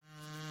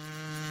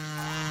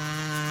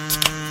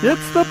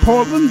It's the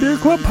Portland Beer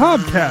Club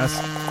Podcast.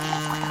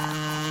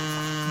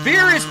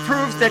 Beer is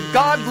proof that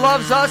God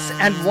loves us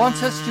and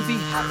wants us to be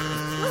happy.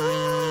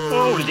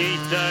 Oh,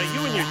 Lisa, you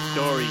and your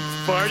story.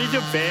 Farted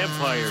a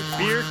vampire.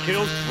 Beer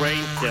kills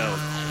brain cells.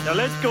 Now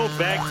let's go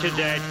back to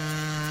that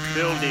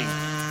building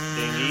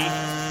thingy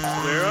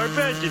where our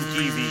beds and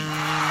TV is.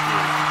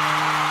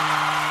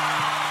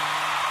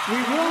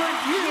 We want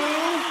you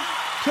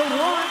to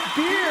want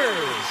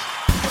beers.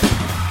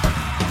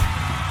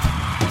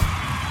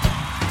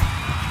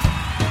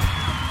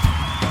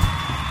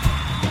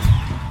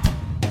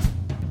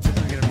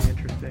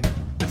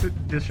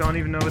 Does Sean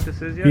even know what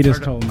this is yet? He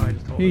just told me.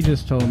 He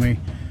just told me.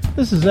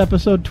 This is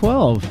episode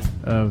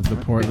 12 of the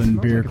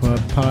Portland Beer Club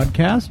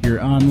Podcast, your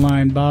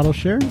online bottle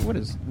share. What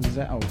is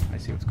that? Oh, I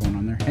see what's going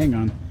on there. Hang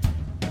on.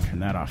 Turn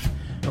that off.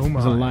 Oh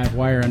my. There's a live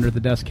wire under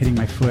the desk hitting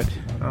my foot,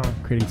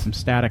 creating some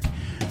static.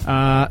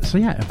 So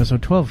yeah,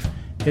 episode 12.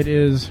 It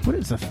is, what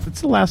is that?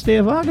 It's the last day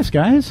of August,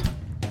 guys.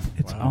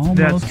 It's almost.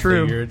 That's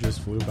true. The year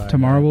just flew by.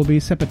 Tomorrow will be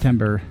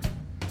September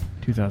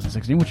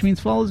 2016, which means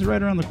fall is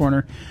right around the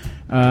corner.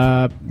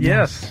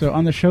 Yes. So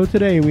on the show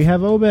today, we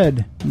have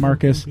Obed,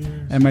 Marcus,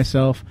 and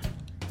myself.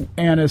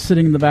 Anna's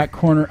sitting in the back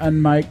corner,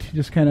 unmiked,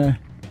 just kind of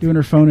doing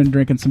her phone and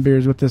drinking some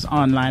beers with this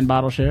online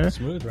bottle share.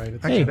 Smooth, right?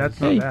 It's Actually, that's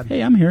not bad.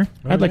 Hey, I'm here.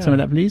 I'd like some of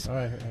that, please. Oh,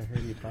 I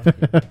heard you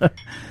talking.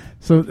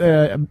 So,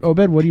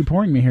 Obed, what are you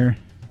pouring me here?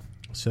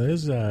 So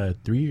this is a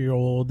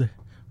 3-year-old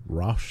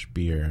Rausch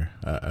beer,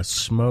 a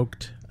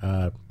smoked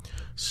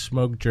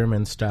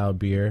German-style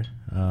beer.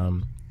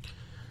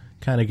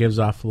 Kind of gives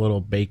off a little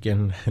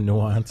bacon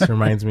nuance.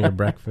 Reminds me of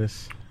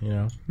breakfast, you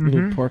know. A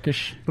little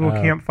porkish. A little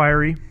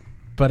campfirey.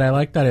 But I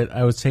like that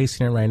I was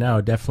tasting it right now.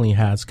 It definitely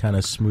has kind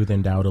of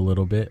smoothened out a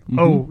little bit. Mm-hmm.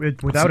 Oh,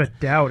 without a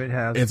doubt it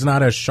has. It's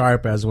not as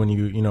sharp as when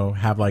you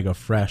have like a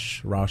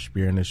fresh Rausch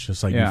beer and it's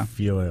just like you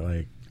feel it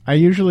like. I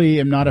usually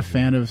am not a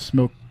fan of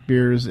smoked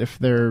beers if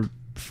they're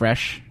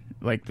fresh.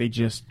 Like I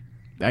just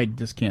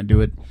can't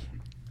do it.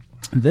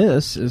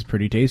 This is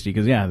pretty tasty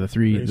because the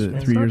 3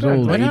 years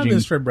old. I have aging.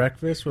 this for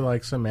breakfast with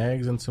like some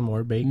eggs and some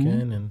more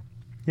bacon and.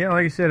 Yeah,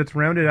 like you said, it's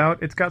rounded out.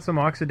 It's got some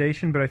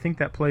oxidation, but I think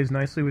that plays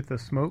nicely with the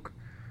smoke.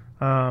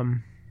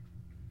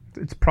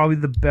 It's probably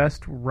the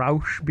best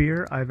Rausch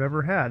beer I've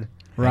ever had.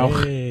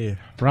 Rauch. Hey.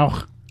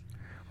 Rauch.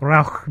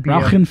 Rauch beer.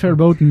 Rauchen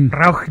verboten.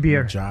 Rauch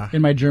beer. Ja.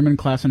 In my German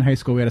class in high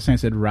school, we had a sign that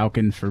said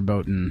Rauchen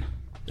verboten.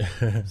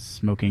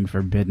 Smoking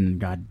forbidden.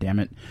 God damn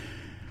it.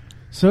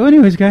 So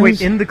anyways, guys.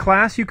 Wait, in the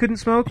class you couldn't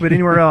smoke, but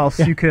anywhere else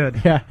you could.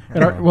 Yeah.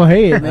 Well,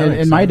 hey,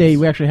 in my day,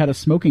 we actually had a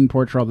smoking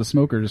porch for all the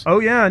smokers. Oh,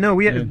 yeah, no,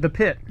 we had the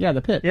pit. Yeah,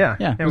 the pit. Yeah.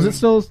 Yeah. Was it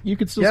still, you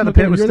could still Yeah, smoke the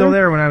pit when was you were still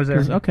there when I was there.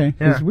 Okay,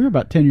 because we were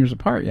about 10 years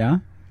apart, yeah?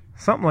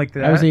 Something like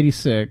that. I was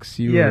 86.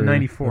 You were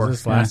 94. Was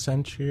this last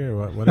century or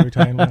what? What are we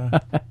talking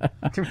about?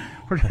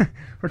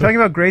 We're talking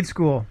about grade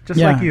school,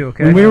 just like you,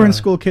 okay? When we were in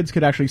school, kids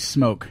could actually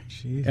smoke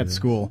Jesus. at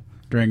school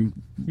during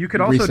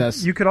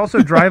recess. You could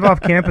also drive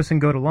off campus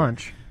and go to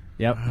lunch.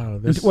 Yep.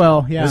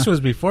 Wow, This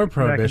was before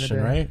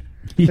Prohibition, right?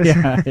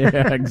 Yeah,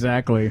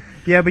 exactly.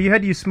 Yeah, but you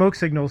had to use smoke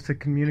signals to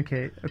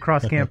communicate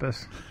across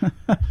campus.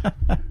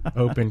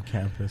 Open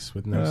campus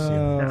with no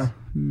ceiling.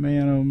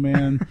 Man, oh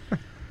man.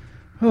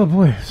 Oh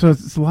boy, so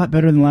it's a lot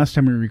better than last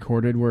time we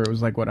recorded, where it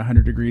was like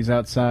 100 degrees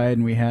outside,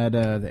 and we had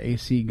the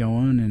AC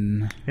going,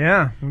 and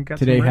we got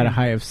today some had a rain.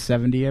 high of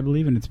 70, I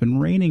believe, and it's been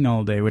raining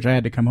all day, which I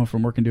had to come home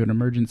from work and do an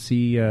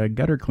emergency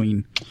gutter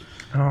clean.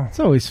 Oh,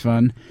 It's always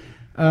fun.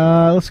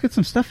 Let's get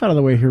some stuff out of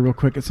the way here real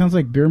quick. It sounds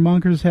like Beer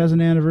Monkers has an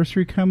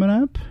anniversary coming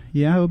up.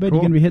 Yeah, Obed, Cool.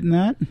 you going to be hitting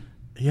that?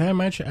 Yeah,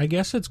 I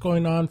guess it's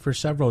going on for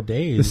several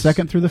days. The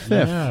 2nd through the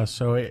 5th. Yeah,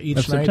 so each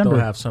of night September.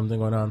 they'll have something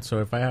going on. So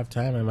if I have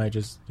time, I might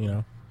just,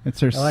 It's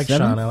their I like 7th?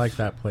 Sean. I like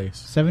that place.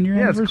 7-year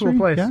Yeah, it's a anniversary? cool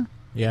place. Yeah.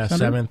 Yeah,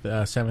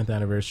 Sunday? seventh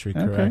anniversary,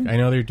 Okay. correct. I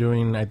know they're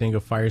doing, I think, a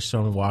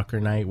Firestone Walker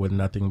night with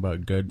nothing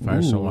but good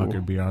Firestone Ooh.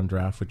 Walker beer on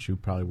draft, which you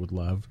probably would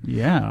love.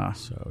 Yeah.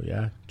 So,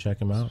 yeah, check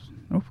them out.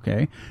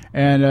 Okay.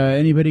 And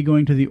anybody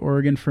going to the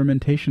Oregon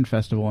Fermentation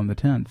Festival on the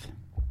 10th?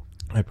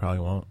 I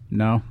probably won't.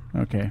 No?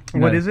 Okay.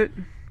 What is it?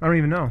 I don't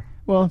even know.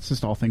 Well, it's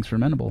just all things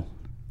fermentable.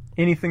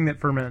 Anything that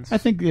ferments. I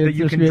think that there's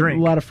you can gonna be drink.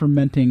 a lot of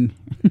fermenting.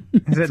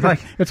 Is it like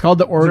It's called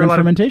the Oregon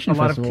Fermentation a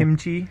lot Festival. of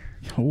kimchi?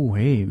 Oh,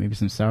 hey, maybe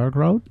some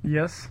sauerkraut?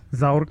 Yes,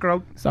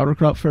 sauerkraut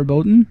Sauerkraut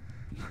verboten?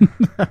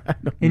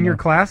 in your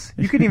class.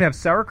 You couldn't even have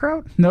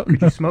sauerkraut. No,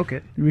 Could no. you smoke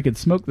it? We could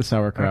smoke the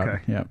sauerkraut.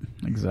 Okay. Yep,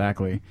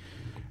 exactly.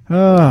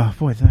 Oh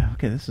boy,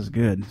 okay, this is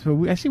good.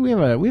 So I see we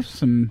have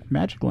some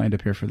magic lined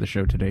up here for the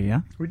show today.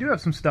 Yeah. We do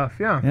have some stuff.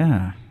 Yeah.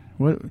 Yeah.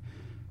 What?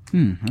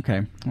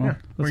 Okay. Well, Yeah.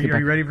 let's Are get back.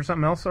 you ready for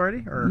something else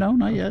already? Or No,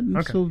 not yet. I'm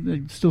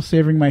Okay. still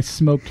savoring my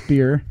smoked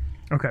beer.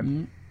 Okay.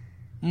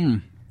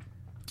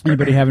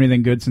 Anybody have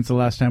anything good since the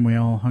last time we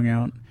all hung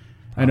out?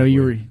 I know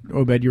you were,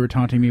 Obed, you were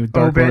taunting me with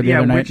Dark Lord the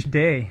other night. Which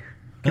day?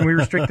 Can we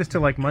restrict this to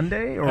like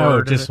Monday? Or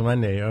Oh, does just it-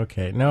 Monday.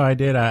 Okay. No, I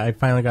did. I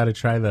finally got to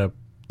try the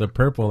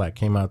purple that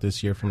came out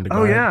this year from the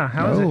Oh yeah,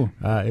 how is it?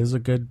 It was a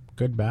good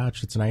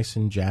batch. It's nice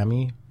and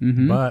jammy,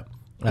 Mm-hmm. but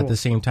at Cool. the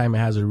same time, it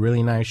has a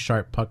really nice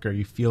sharp pucker.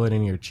 You feel it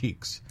in your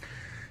cheeks.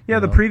 Yeah,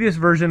 the previous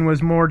version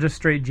was more just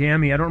straight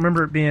jammy. I don't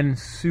remember it being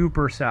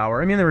super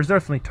sour. I mean, there was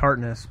definitely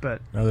tartness,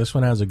 but... No, this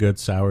one has a good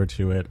sour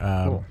to it.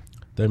 Cool.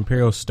 The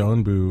Imperial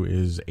Stone Brew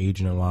is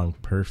aging along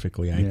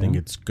perfectly. I think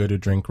it's good to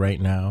drink right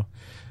now.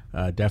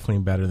 Definitely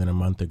better than a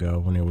month ago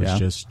when it was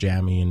just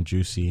jammy and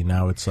juicy.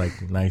 Now it's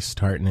like nice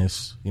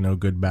tartness,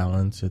 good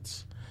balance.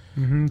 It's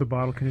the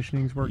bottle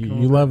conditioning's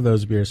working. You love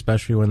those beers,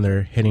 especially when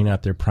they're hitting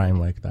at their prime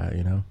like that,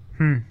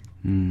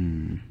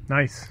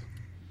 Nice.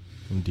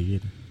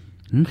 Indeed.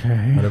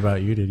 Okay. What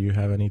about you? Did you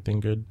have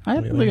anything good? I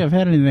don't think I've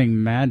had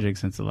anything magic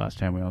since the last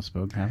time we all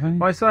spoke, have I?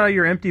 Well, I saw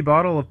your empty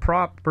bottle of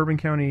Bourbon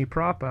County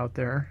Prop out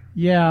there.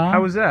 Yeah.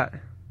 How was that?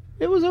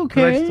 It was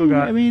okay. I still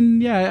got- I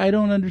mean, yeah, I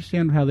don't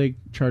understand how they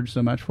charge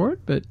so much for it,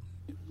 but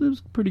it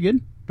was pretty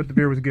good. But the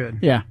beer was good.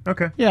 Yeah.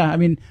 Okay. Yeah, I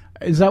mean,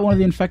 is that one of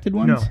the infected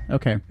ones? No.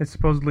 Okay. It's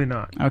supposedly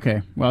not.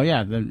 Okay. Well,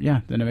 then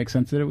it makes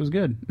sense that it was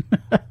good.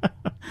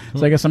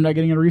 So I guess I'm not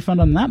getting a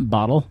refund on that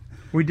bottle.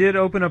 We did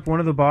open up one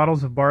of the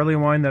bottles of barley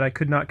wine that I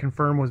could not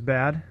confirm was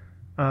bad.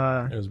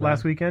 was bad.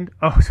 Last weekend.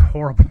 Oh, it's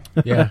horrible.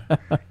 Yeah.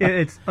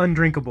 It's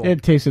undrinkable.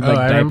 It tasted like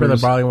I diapers. remember the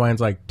barley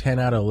wines, like 10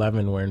 out of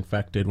 11 were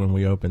infected when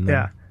we opened them.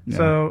 Yeah.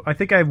 So I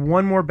think I have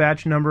one more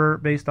batch number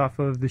based off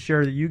of the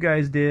share that you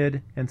guys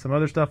did and some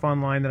other stuff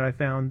online that I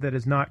found that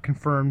is not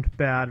confirmed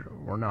bad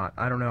or not.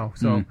 I don't know.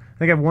 So I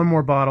think I have one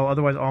more bottle.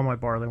 Otherwise, all my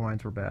barley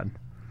wines were bad.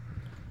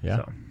 Yeah.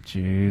 So,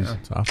 Jeez.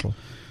 It's awful.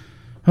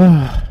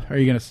 Are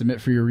you going to submit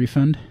for your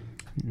refund?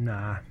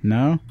 nah.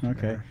 No?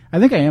 Okay. I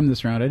think I am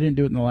this round. I didn't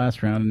do it in the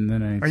last round, and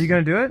then I... Are you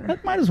going to do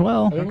it? Might as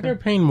well. I think they're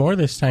paying more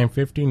this time,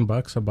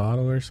 $15 a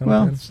bottle or something.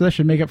 Well, so that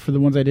should make up for the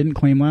ones I didn't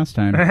claim last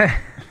time.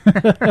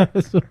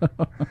 So-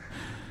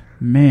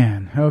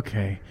 man,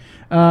 okay.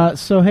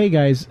 So, hey,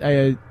 guys.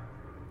 Whoa,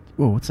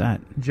 what's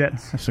that?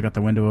 Jets. I still got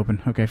the window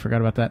open. Okay,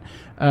 forgot about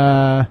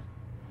that.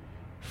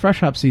 Fresh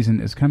hop season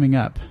is coming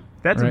up.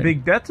 That's right?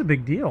 a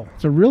big deal.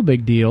 It's a real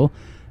big deal.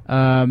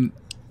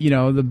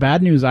 The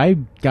bad news I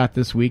got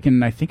this week,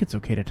 and I think it's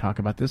okay to talk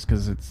about this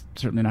because it's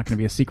certainly not going to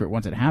be a secret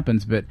once it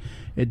happens, but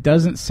it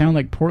doesn't sound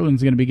like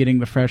Portland's going to be getting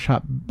the fresh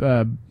hop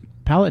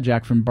pallet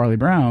jack from Barley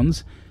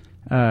Brown's.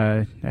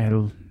 I had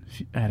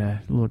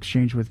a little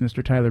exchange with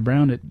Mr. Tyler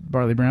Brown at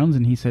Barley Brown's,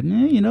 and he said,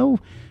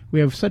 we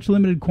have such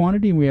limited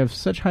quantity and we have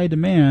such high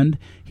demand.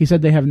 He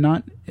said they have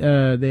not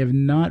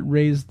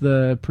raised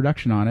the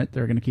production on it.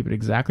 They're going to keep it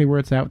exactly where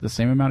it's at with the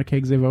same amount of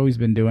kegs they've always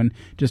been doing,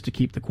 just to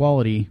keep the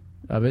quality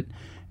of it.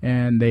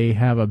 And they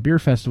have a beer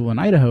festival in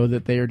Idaho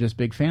that they are just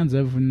big fans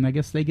of, and I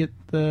guess they get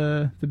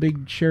the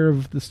big share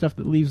of the stuff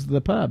that leaves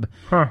the pub.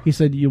 Huh. He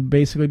said you'll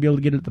basically be able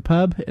to get it at the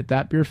pub, at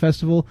that beer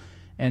festival,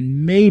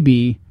 and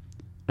maybe,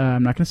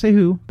 I'm not going to say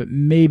who, but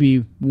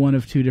maybe one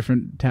of two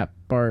different tap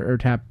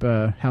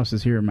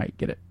houses here might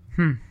get it.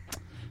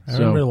 I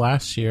remember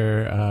last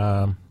year...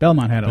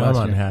 Belmont had it last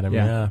year. Belmont had him,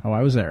 yeah. Oh,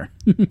 I was there.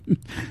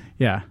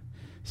 Yeah.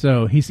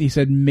 So he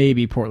said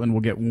maybe Portland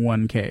will get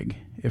one keg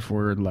if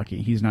we're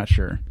lucky. He's not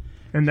sure.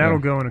 And that'll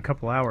go in a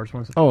couple hours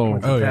once it's Oh,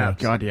 once yeah. it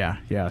taps. God,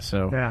 yeah.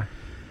 So Yeah.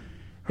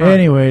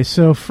 anyway,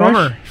 so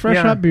fresh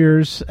Yeah. hop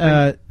beers,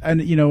 and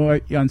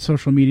on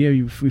social media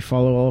we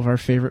follow all of our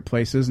favorite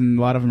places, and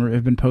a lot of them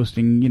have been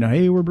posting,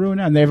 hey, we're brewing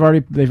now, and they've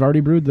already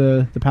brewed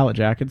the pallet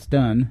jack. It's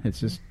done. It's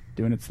just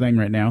doing its thing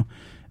right now.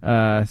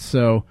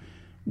 So,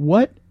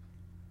 what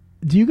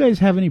do you guys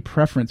have any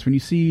preference when you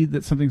see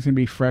that something's going to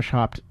be fresh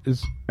hopped?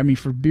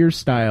 For beer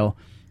style,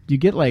 do you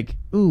get like,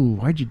 ooh,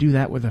 why'd you do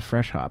that with a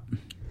fresh hop?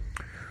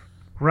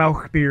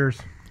 Rauch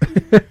beers.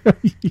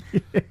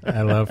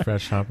 I love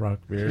fresh hop rock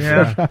beers.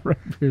 Yeah. Fresh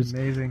hop beers.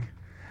 Amazing.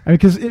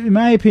 Because in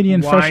my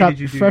opinion, Why fresh did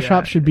you do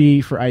hop that? should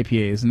be for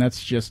IPAs, and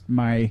that's just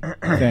my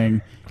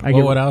thing.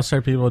 What else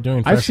are people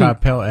doing? Fresh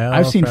hop pale ale?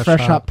 I've seen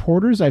fresh hop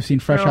porters. I've seen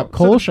fresh hop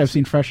Kolsch. I've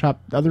seen fresh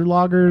hop other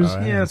lagers. Oh,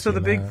 I Yeah, haven't so the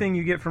seen big that. thing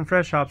you get from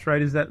fresh hops,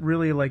 right, is that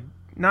really like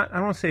I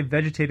don't want to say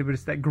vegetative, but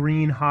it's that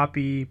green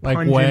hoppy, Like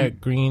pungent,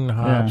 wet green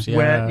hops, yeah.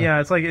 wet. Yeah,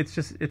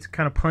 it's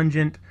kind of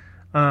pungent.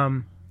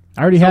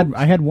 I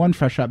had one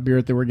fresh hop beer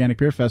at the Organic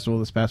Beer Festival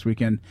this past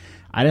weekend.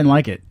 I didn't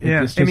like it. It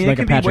just tasted like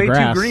it a can patch be way of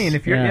grass. too green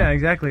if you're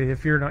exactly,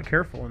 if you're not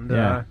careful. And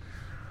Yeah.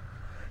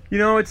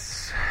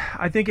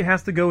 I think it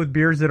has to go with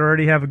beers that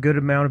already have a good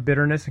amount of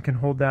bitterness and can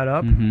hold that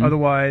up. Mm-hmm.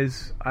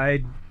 Otherwise,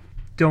 I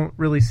don't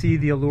really see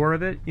the allure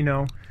of it.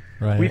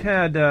 Right.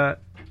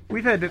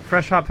 We've had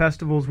fresh hop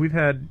festivals. We've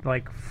had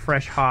like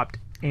fresh hopped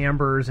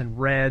ambers and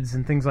reds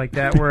and things like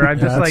that where I'm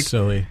Yeah, just that's like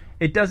silly.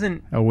 it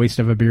doesn't. A waste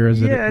of a beer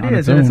is Yeah, on it is,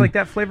 its and own. it's like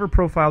that flavor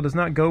profile does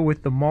not go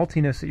with the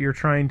maltiness that you're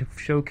trying to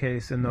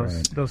showcase in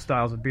those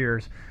styles of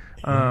beers.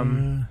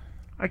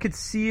 I could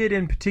see it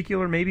in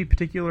particular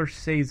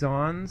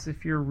saisons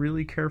if you're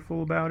really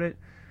careful about it.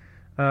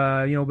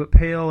 But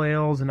pale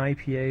ales and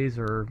IPAs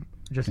are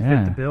just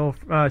fit the bill.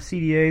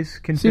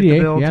 CDAs can fit the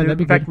bill yeah, too. that'd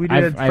be In fact, good. we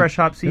did I've- fresh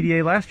hop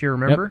CDA last year.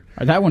 Remember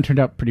Yep. That one turned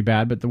out pretty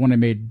bad, but the one I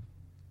made,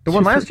 the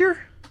one last year?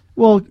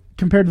 well,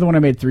 compared to the one I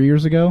made 3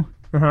 years ago,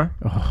 Uh huh.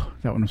 oh,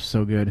 that one was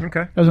so good.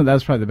 Okay. That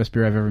was probably the best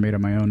beer I've ever made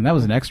on my own, and that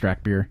was an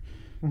extract beer.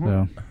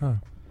 So,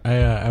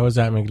 I was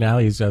at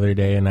McNally's the other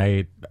day, and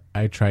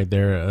I tried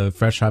their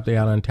fresh hop they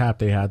had on tap.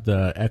 They had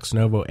the Ex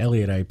Novo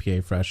Elliott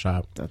IPA fresh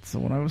hop. That's the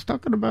one I was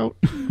talking about.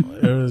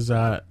 It was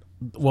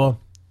well,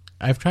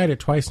 I've tried it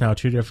twice now,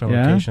 2 different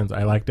locations.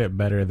 I liked it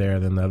better there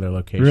than the other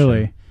location.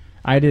 Really?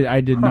 I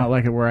did not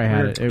like it where I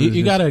had it.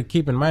 You got to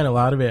keep in mind a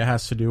lot of it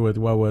has to do with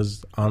what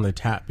was on the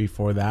tap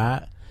before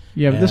that.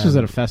 Yeah, but this was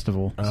at a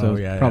festival, so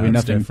probably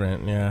nothing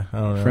different. Yeah, I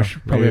don't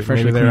know.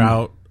 Maybe they're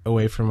out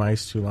away from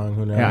ice too long.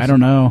 Who knows? Yeah, I don't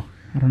know.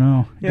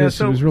 Yeah, it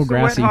was real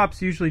grassy. Wet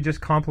hops usually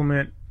just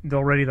complement the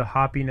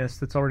hoppiness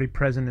that's already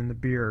present in the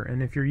beer,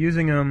 and if you're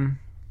using them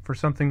for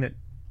something that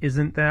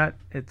isn't that,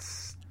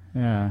 it's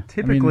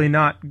typically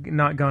not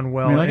gone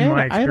well in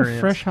my experience. I had a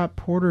fresh hop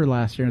porter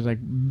last year, and it was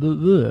like,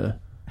 bleh.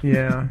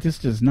 Yeah, it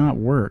just does not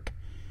work.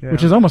 Yeah.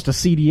 Which is almost a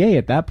CDA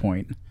at that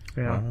point.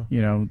 Yeah,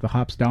 the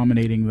hops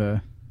dominating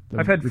the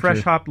I've had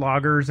fresh hop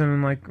lagers, and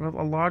I'm like, well,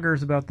 a lager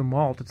is about the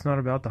malt. It's not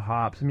about the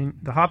hops. I mean,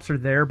 the hops are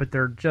there, but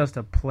they're just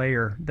a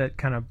player that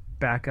kind of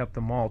back up the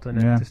malt, and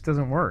it just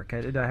doesn't work.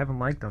 I haven't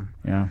liked them.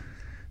 Yeah.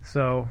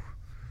 So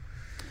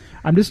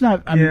I'm just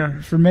not.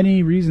 For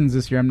many reasons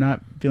this year, I'm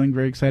not feeling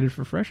very excited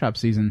for fresh hop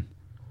season.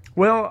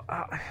 Well,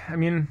 I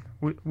mean,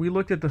 we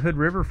looked at the Hood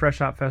River Fresh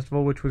Hop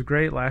Festival, which was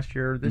great last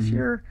year. This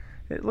year,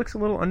 it looks a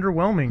little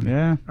underwhelming.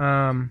 Yeah.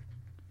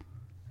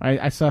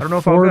 I saw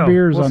 4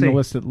 beers on the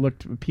list that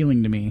looked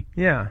appealing to me.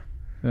 Yeah.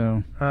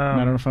 So I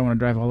don't know if I want to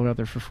drive all the way out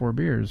there for 4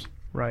 beers.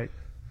 Right.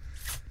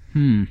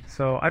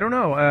 So I don't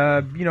know.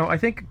 I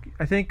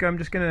think I'm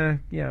just gonna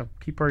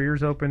keep our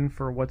ears open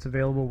for what's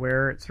available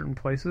where at certain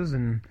places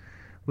and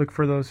look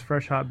for those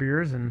fresh hop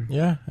beers. And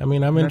yeah, I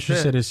mean, I'm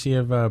interested to see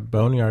if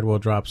Boneyard will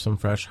drop some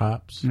fresh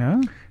hops. Yeah.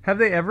 Have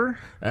they ever?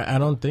 I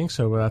don't think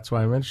so, but that's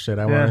why I'm interested.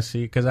 I want to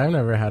see, because I've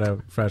never had a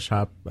fresh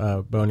hop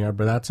Boneyard,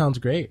 but that sounds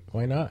great.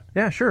 Why not?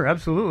 Yeah, sure,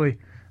 absolutely.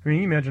 I mean,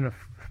 you imagine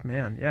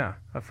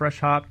a fresh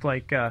hop,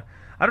 like I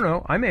don't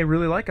know. I may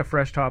really like a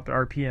fresh hop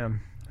RPM.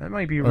 That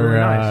might be really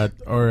nice.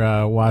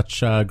 Or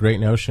watch Great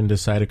Notion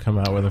decide to come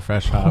out with a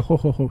fresh hop.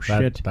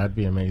 Shit. That'd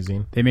be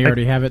amazing. They may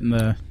already have it in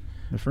the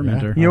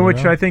fermenter. You know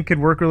which I think could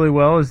work really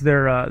well is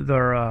their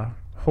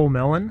whole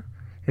melon.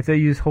 If they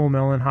use whole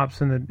melon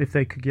hops, if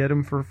they could get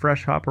them for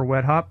fresh hop or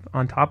wet hop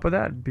on top of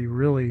that, it'd be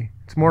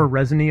it's more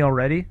resiny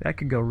already. That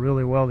could go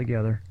really well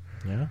together.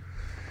 Yeah.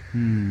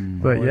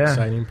 But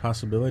exciting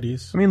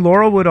possibilities. I mean,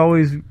 Laurelwood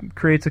always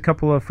creates a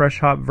couple of fresh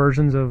hop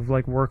versions of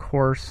like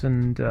Workhorse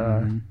and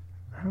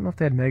I don't know if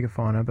they had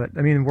Megafauna, but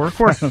I mean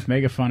Workhorse. I don't know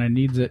if Megafauna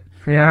needs it.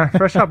 Yeah,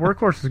 fresh hop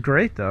Workhorse is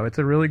great though. It's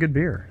a really good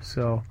beer.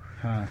 So.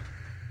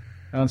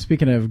 And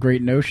speaking of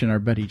Great Notion, our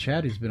buddy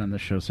Chad, who's been on the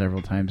show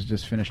several times,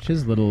 just finished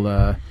his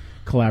little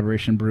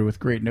collaboration brew with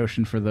Great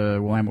Notion for the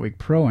Willamette Week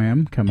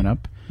Pro-Am coming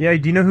up. Yeah,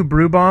 do you know who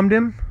brew bombed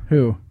him?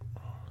 Who?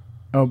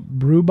 Oh,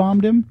 brew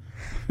bombed him?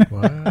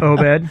 What?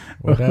 Obed.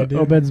 What'd I do?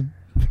 Obed's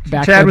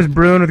back. Chad was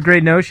brewing with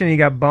Great Notion. He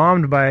got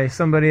bombed by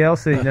somebody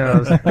else that he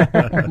knows.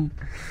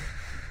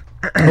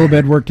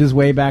 Obed worked his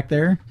way back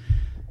there.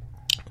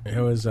 It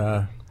was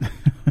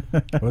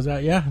was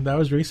that? Yeah, that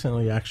was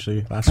recently,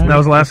 actually. Last week. That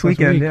was last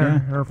weekend,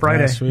 or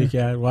Friday. Last week,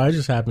 yeah. Well, I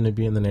just happened to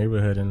be in the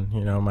neighborhood, and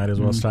might as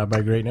well stop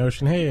by Great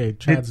Notion. Hey,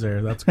 Chad's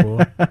there. That's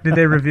cool. Did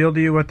they reveal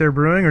to you what they're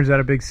brewing, or is that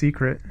a big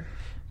secret?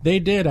 They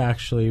did,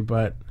 actually,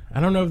 but I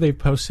don't know if they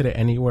posted it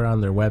anywhere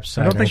on their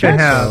website. I don't think they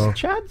have. So.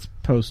 Chad's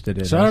posted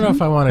it. So I don't know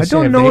if I want to say.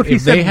 I don't know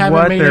if they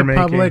haven't made it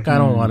public. Making. I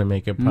don't want to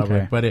make it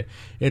public, Okay. but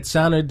it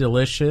sounded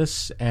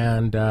delicious,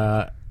 and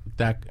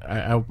that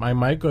I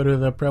might go to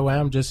the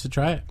Pro-Am just to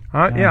try it.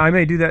 Yeah, I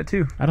may do that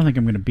too. I don't think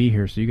I'm going to be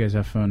here, so you guys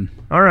have fun.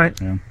 All right.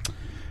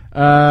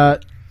 Yeah.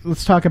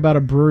 Let's talk about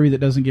a brewery that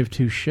doesn't give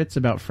 2 shits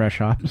about fresh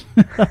hops.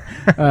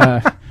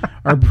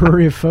 Our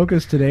brewery of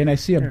focus today, and I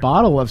see a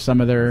bottle of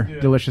some of their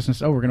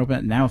deliciousness. Oh, we're going to open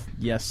it now.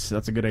 Yes,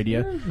 that's a good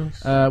idea.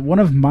 One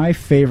of my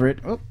favorite...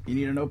 Oh, you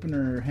need an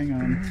opener. Hang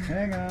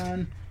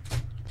on.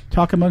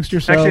 Talk amongst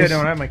yourselves. Actually, I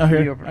don't have my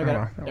key open. I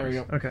got it. There we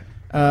go. Okay.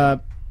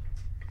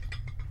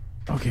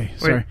 Okay,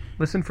 sorry. Wait,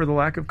 listen for the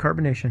lack of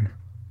carbonation.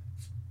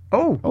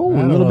 Oh, a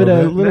little bit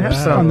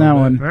on that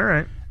one. All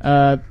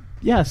right.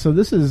 Yeah, so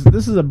this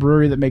is a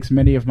brewery that makes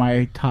many of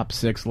my top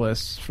 6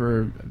 lists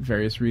for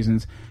various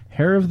reasons.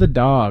 Hair of the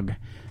Dog,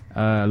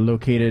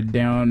 located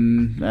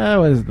down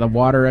the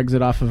water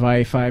exit off of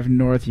I-5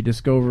 North. You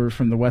just go over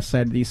from the west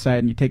side to the east side,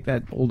 and you take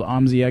that old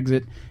OMSI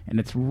exit, and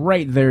it's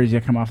right there as you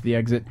come off the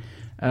exit.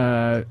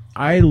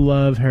 I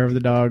love Hair of the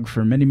Dog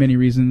for many, many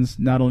reasons.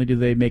 Not only do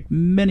they make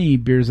many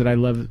beers that I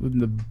love in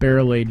the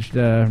barrel-aged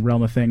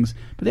realm of things,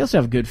 but they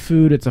also have good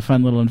food. It's a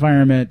fun little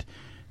environment.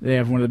 They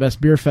have one of the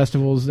best beer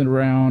festivals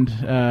around.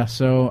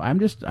 So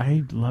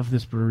I love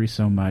this brewery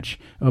so much.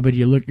 Oh, but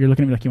you're looking at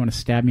me like you want to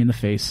stab me in the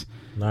face.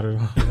 Not at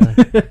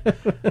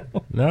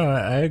all. No,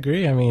 I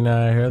agree. I mean,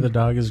 Hair of the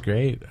Dog is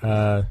great.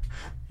 A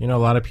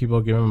lot of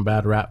people give them a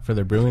bad rap for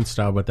their brewing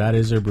style, but that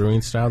is their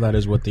brewing style. That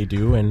is what they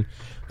do, and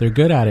they're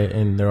good at it.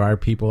 And there are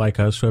people like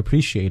us who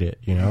appreciate it.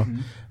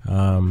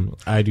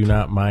 I do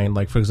not mind.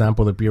 Like, for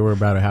example, the beer we're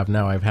about to have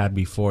now, I've had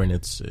before, and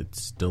it's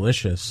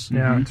delicious.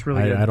 Yeah, it's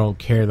really good. I don't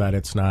care that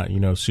it's not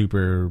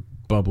super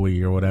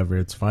bubbly or whatever.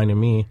 It's fine to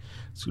me.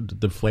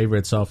 The flavor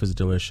itself is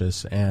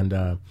delicious,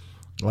 and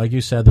like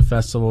you said, the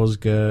festival is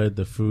good.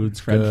 The food's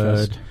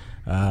good.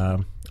 I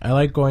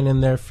like going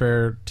in there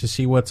to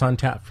see what's on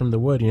tap from the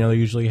wood. You know, they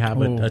usually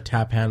have a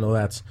tap handle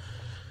that's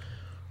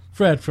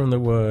Fred from the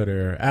Wood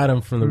or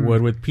Adam from the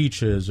Wood with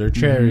peaches or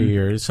cherry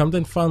or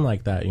something fun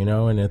like that, you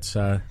know, and it's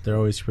they're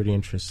always pretty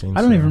interesting.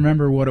 I don't even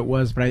remember what it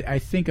was, but I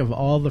think of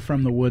all the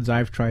From the Woods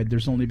I've tried,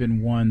 there's only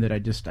been one that I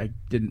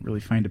didn't really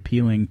find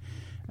appealing.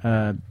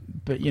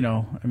 But, you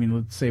know, I mean,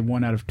 let's say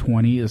 1 out of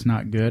 20 is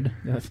not good.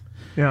 That's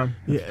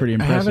pretty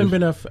impressive. I haven't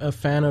been a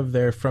fan of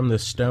their From the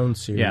Stone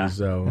series,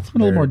 though. It's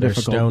been a little more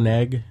difficult. Stone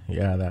Egg,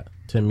 that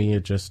to me,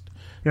 it just...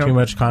 Too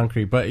much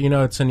concrete. But, you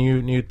know, it's a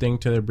new thing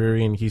to their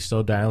brewery, and he's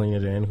still dialing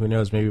it in. Who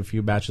knows? Maybe a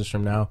few batches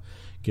from now,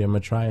 give him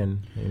a try,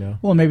 and, you know.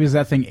 Well, maybe as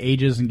that thing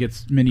ages and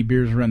gets many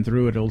beers run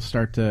through it, it'll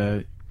start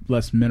to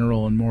less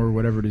mineral and more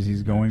whatever it is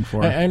he's going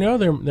for. I know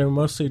they're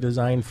mostly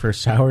designed for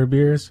sour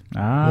beers,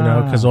 you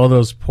know, because all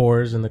those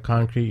pores in the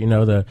concrete, you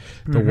know, the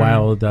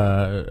wild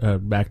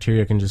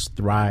bacteria can just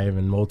thrive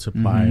and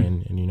multiply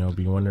and, you know,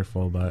 be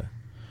wonderful, but...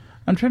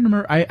 I'm trying to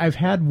remember. I've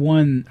had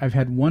one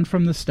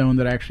from the Stone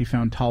that I actually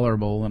found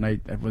tolerable, and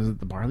was it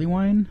the barley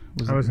wine?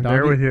 I wasn't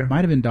there with you.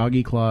 Might have been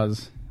Doggy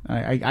Claws.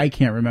 I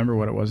can't remember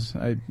what it was.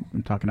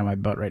 I'm talking on my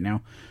butt right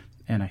now,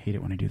 and I hate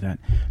it when I do that.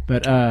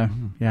 But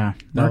yeah,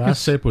 the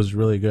last sip was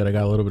really good. I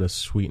got a little bit of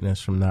sweetness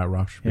from that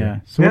Rauch beer. Yeah.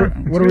 So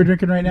what are we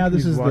drinking right now?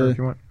 This is we're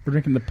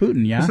drinking the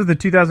Putin. Yeah. This is the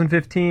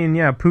 2015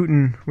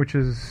 Putin, which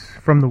is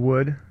From the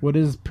Wood. What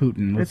is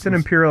Putin? It's an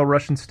Imperial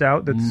Russian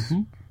Stout that's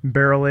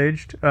barrel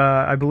aged.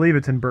 I believe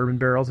it's in bourbon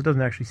barrels. It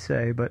doesn't actually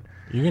say, but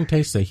you can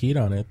taste the heat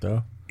on it,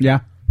 though. Yeah,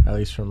 at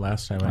least from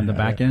last time. On the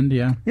back end,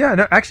 yeah. Yeah,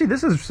 no, actually,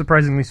 this is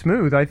surprisingly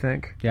smooth. I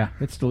think. Yeah,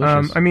 it's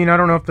delicious. I mean, I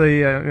don't know if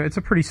it's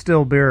a pretty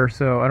still beer,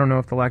 so I don't know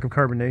if the lack of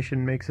carbonation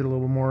makes it a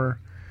little more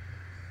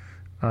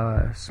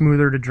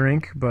smoother to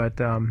drink. But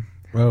you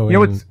know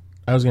what?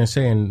 I was going to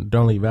say, and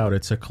don't leave out,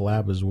 it's a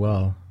collab as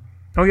well.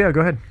 Oh yeah,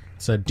 go ahead.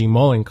 It's a De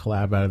Molen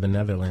collab out of the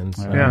Netherlands.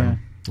 Yeah.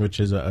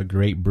 Which is a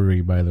great brewery,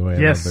 by the way.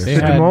 Yes, the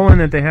De Molen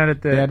that they had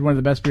at they had one of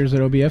the best beers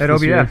at OBF. At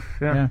this OBF, year.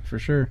 yeah, for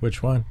sure.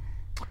 Which one?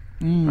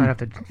 I'd have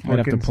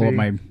to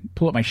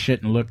pull up my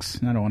shit and looks.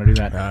 I don't want to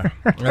do that. I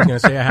was going to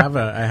say I have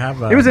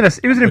a. It was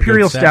an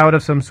imperial stout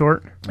of some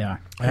sort. Yeah,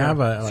 I have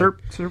a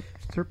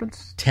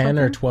Serpents. 10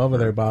 or 12 of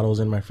their bottles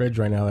in my fridge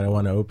right now that I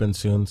want to open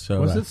soon.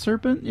 So was it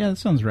Serpent? Yeah, that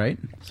sounds right.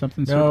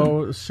 Something.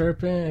 No,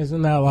 Serpent.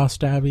 Isn't that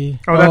Lost Abbey?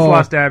 Oh, that's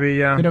Lost Abbey.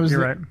 Yeah, you're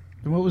right.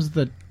 What was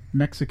the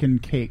Mexican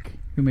cake?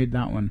 Who made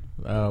that one?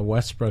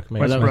 Westbrook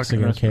made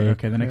Mexican cake.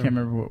 Okay, then I can't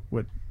remember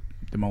what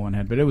De Molen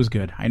had, but it was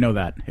good. I know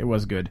that. It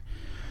was good.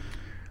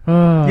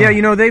 Yeah,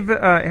 you know, they've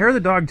Hair of the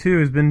Dog, too,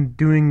 has been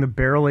doing the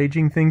barrel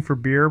aging thing for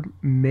beer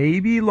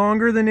maybe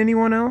longer than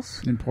anyone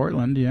else. In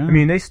Portland, yeah. I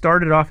mean, they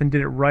started off and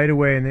did it right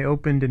away, and they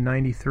opened in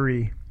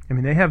 93. I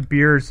mean, they have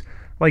beers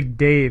like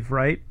Dave,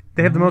 right?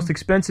 They have the most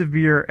expensive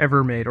beer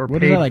ever made or paid for.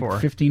 What is that, like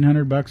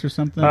 $1,500 or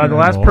something? The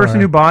last person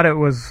who bought it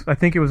I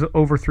think it was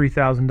over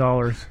 $3,000.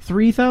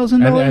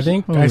 $3,000? I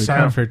think I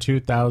saw it for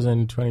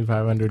 $2,000,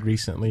 $2,500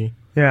 recently.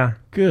 Yeah.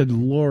 Good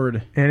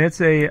Lord. And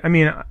it's I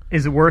mean,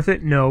 is it worth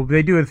it? No.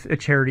 They do a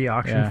charity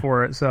auction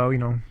for it, so, you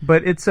know.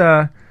 But it's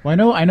Well, I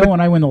know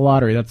when I win the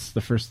lottery, that's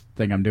the first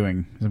thing I'm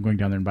doing. Is I'm going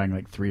down there and buying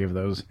like 3 of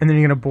those. And then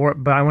you're going to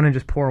buy one and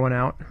just pour one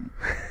out.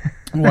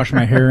 Wash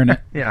my hair in it.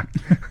 Yeah.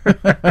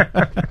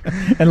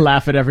 And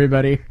laugh at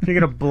everybody. You're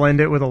going to blend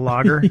it with a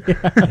lager.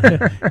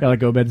 Yeah,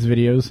 like Obed's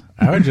videos.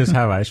 I would just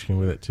have ice cream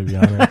with it, to be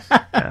honest.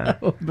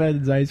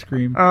 Obed's ice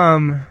cream.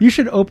 You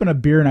should open a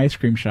beer and ice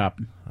cream shop.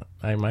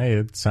 I might.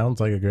 It sounds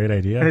like a great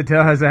idea. It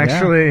does,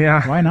 actually,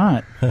 yeah. Why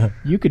not?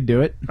 You could do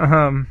it.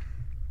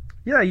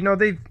 Yeah, you know,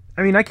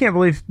 I can't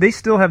believe they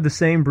still have the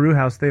same brew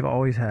house they've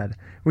always had,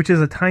 which is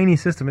a tiny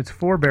system. It's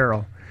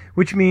 4-barrel,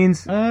 which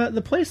means...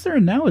 the place they're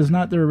in now is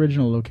not their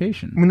original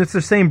location. I mean, it's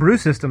the same brew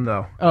system,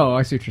 though. Oh,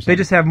 I see what you're saying. They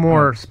just have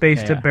more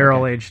space to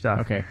barrel-age stuff.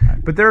 Okay.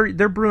 But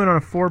they're brewing on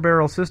a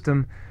 4-barrel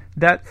system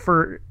that's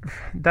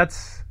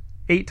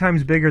 8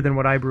 times bigger than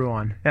what I brew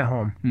on at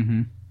home.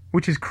 Mm-hmm.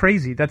 Which is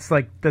crazy. That's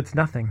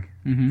nothing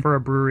for a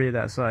brewery of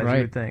that size,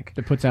 you would think.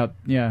 That puts out,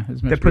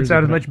 as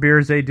much beer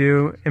as they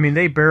do. I mean,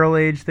 they barrel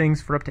age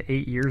things for up to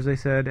 8 years, they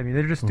said. I mean,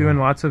 they're just doing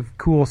lots of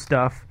cool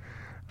stuff.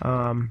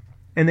 And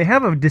they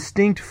have a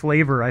distinct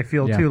flavor, I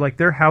feel, too. Like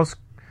their house,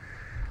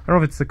 I don't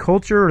know if it's the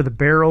culture or the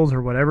barrels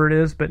or whatever it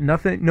is, but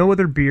no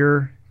other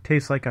beer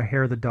tastes like a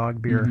Hair of the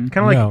Dog beer. Kind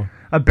of like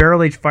a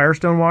barrel-aged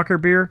Firestone Walker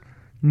beer.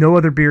 No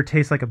other beer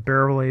tastes like a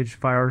barrel-aged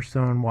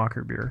Firestone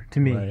Walker beer, to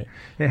me. Right.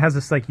 It has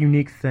this like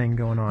unique thing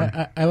going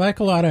on. I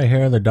like a lot of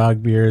Hair of the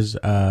Dog beers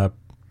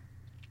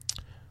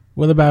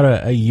with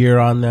about a year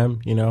on them,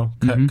 you know.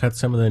 Cut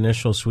some of the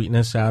initial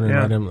sweetness out and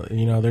let them,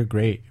 you know, they're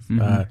great.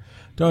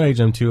 Don't age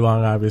them too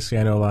long, obviously.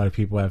 I know a lot of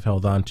people have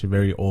held on to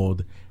very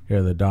old hair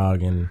of the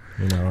dog, and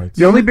it's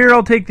the only beer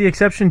I'll take the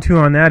exception to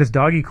on that is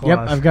Doggy Claws. Yep,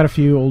 I've got a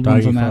few old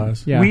ones on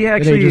Claws. that. Yeah, we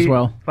actually it ages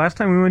well. Last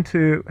time we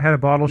had a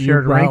bottle share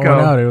at brought one Renko.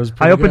 out. It was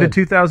pretty I opened good. in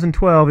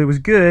 2012. It was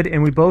good,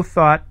 and we both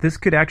thought this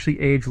could actually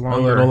age longer.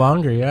 a little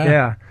longer.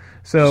 Yeah.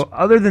 So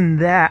other than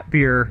that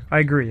beer, I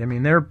agree. I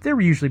mean, they're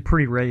usually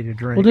pretty ready to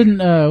drink.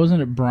 Well,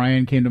 wasn't it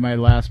Brian came to my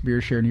last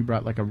beer share and he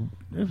brought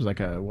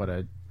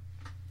a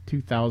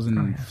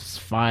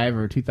 2005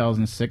 or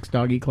 2006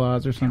 Doggy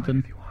Claws or something?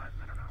 If you want.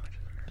 I don't know.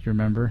 Do you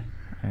remember?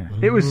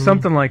 It was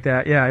something like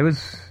that. Yeah, it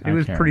was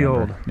pretty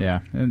old. Yeah,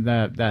 and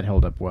that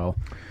held up well.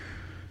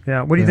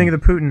 Yeah. What do you think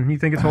of the Putin? You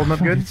think it's holding up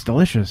good? It's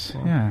delicious.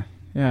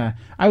 Yeah.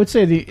 I would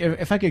say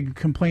if I could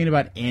complain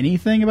about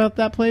anything about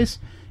that place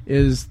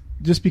is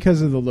just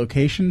because of the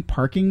location.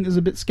 Parking is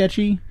a bit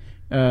sketchy.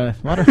 A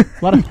lot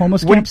of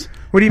homeless camps.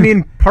 What do you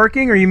mean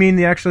parking, or you mean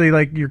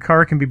your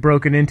car can be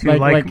broken into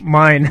like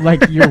mine?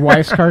 Like your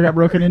wife's car got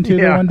broken into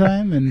the one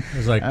time, and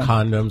there's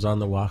condoms on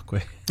the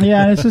walkway.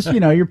 Yeah, and it's just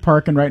you're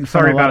parking right in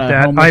front of a lot of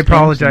homeless camps. I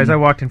apologize. I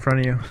walked in front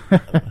of you.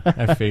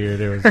 I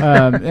figured it was.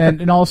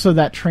 And also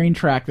that train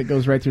track that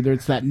goes right through there.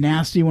 It's that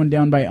nasty one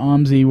down by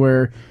OMSI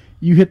where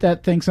you hit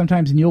that thing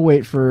sometimes and you'll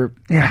wait for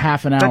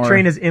half an hour. That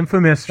train is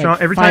infamous.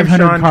 Like every time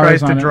Sean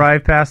tries to it.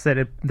 drive past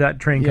that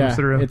train comes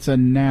through. It's a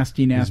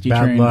nasty train.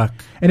 Bad luck.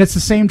 And it's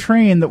the same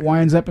train that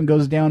winds up and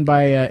goes down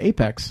by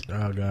Apex.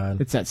 Oh, God.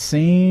 It's that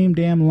same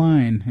damn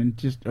line. And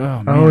just,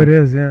 oh, man. Oh, it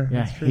is, yeah.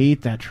 Yeah, I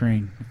hate that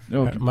train.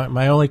 Oh.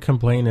 My only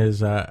complaint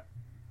is I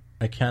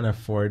can't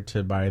afford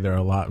to buy their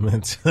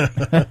allotments.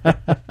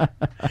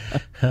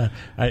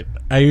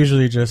 I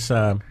usually just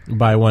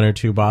buy one or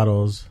two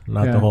bottles,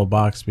 not the whole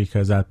box,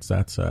 because that's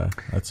a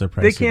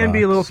pricey They can box.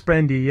 be a little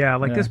spendy, yeah.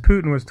 This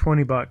Putin was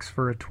 $20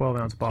 for a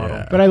 12-ounce bottle.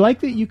 Yeah. But I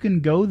like that you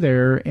can go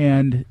there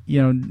and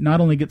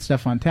not only get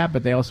stuff on tap,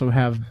 but they also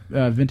have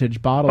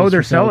vintage bottles. Oh,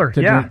 their for sale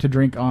cellar, to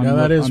drink on. Yeah,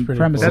 that is on pretty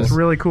premises. cool. That's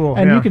really cool.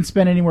 And you can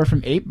spend anywhere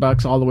from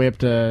 $8 all the way up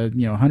to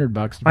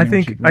 $100.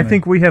 I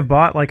think we have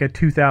bought a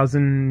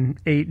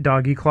 2008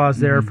 Doggy Claws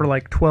there for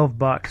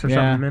 $12 or something,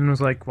 and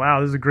was like,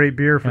 wow, this is a great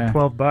beer for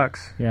 $12.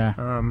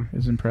 Yeah,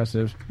 it's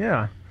impressive.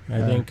 Yeah, I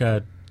think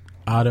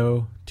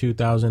Otto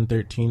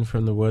 2013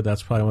 from the Wood.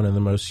 That's probably one of the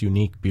most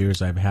unique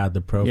beers I've had.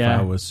 The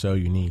profile was so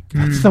unique.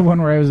 That's the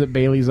one where I was at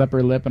Bailey's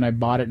Upper Lip and I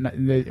bought it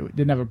and they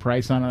didn't have a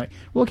price on it.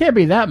 Well, it can't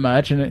be that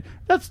much, and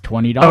that's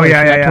 $20 for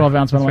that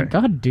 12-ounce. But I'm like,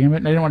 God damn it!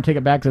 And I didn't want to take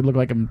it back because it looked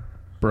like I'm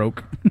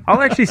broke.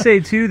 I'll actually say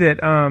too that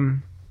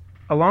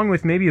along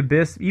with maybe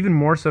Abyss, even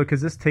more so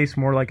because this tastes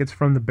more like it's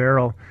from the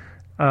barrel.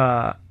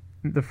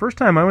 The first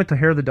time I went to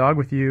Hair of the Dog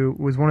with you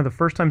was one of the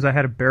first times I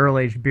had a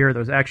barrel-aged beer that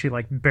was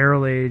actually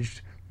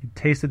barrel-aged. You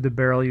tasted the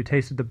barrel, you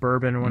tasted the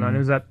bourbon and whatnot. It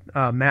was at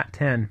Matt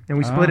 10. And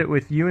we split it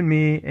with you and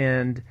me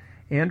and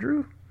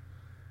Andrew?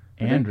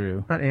 Not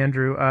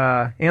Andrew.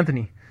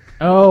 Anthony.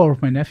 Oh,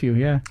 my nephew,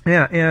 yeah.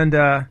 Yeah, and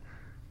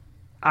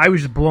I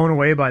was just blown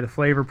away by the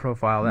flavor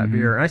profile of that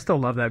beer. And I still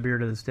love that beer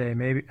to this day.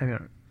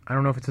 I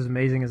don't know if it's as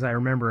amazing as I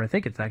remember. I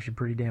think it's actually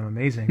pretty damn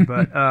amazing.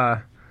 But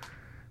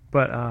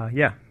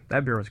yeah.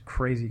 That beer was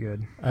crazy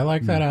good. I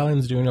like that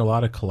Alan's doing a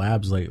lot of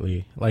collabs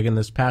lately. Like in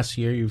this past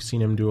year, you've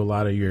seen him do a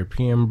lot of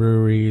European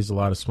breweries, a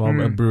lot of small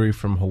brewery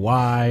from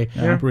Hawaii,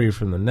 brewery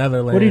from the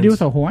Netherlands. What do you do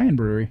with a Hawaiian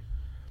brewery?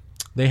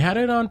 They had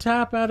it on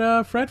tap at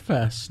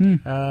Fredfest.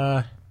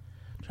 Trying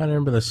to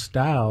remember the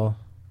style.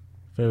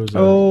 If it was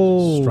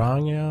a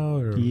strong ale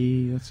or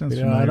that sounds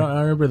familiar. I don't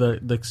remember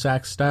the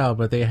exact style,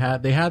 but they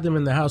had them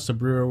in the house. The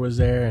brewer was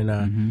there, and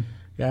I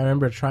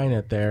remember trying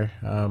it there.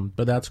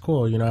 But that's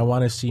cool. I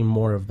want to see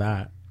more of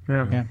that.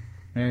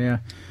 Yeah.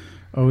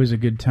 Always a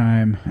good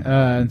time.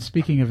 And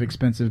speaking of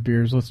expensive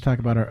beers, let's talk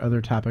about our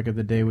other topic of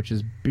the day, which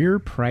is beer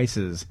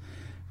prices.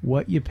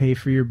 What you pay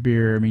for your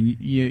beer. I mean,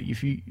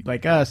 if you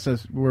like us,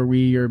 where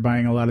we are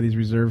buying a lot of these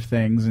reserve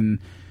things and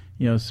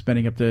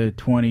spending up to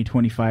 $20,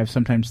 $25,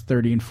 sometimes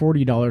 $30 and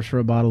 $40 for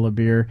a bottle of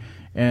beer,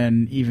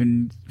 and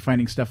even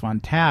finding stuff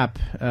on tap.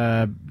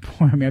 I've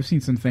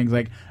seen some things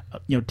like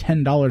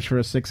 $10 for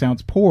a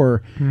 6-ounce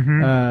pour.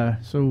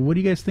 So what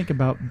do you guys think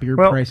about beer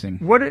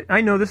pricing?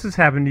 I know this has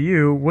happened to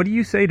you. What do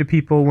you say to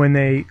people when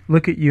they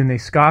look at you and they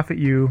scoff at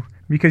you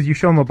because you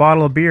show them a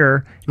bottle of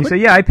beer? You say,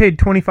 "Yeah, I paid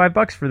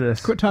 $25 for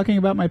this." Quit talking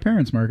about my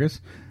parents,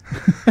 Marcus.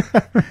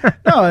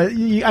 No,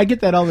 I get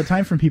that all the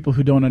time from people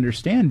who don't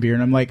understand beer,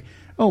 and I'm like,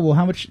 oh, well,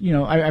 how much?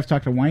 I've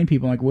talked to wine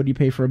people. Like, what do you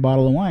pay for a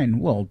bottle of wine?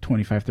 Well,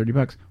 $25,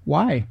 $30.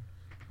 Why?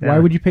 Yeah. Why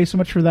would you pay so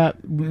much for that?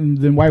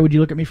 Then why would you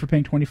look at me for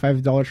paying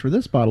 $25 for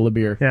this bottle of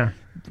beer? Yeah.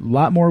 A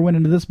lot more went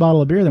into this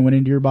bottle of beer than went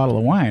into your bottle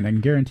of wine. I can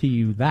guarantee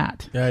you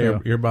that. Yeah,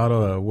 so. Your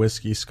bottle of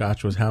whiskey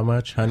scotch was how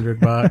much? $100,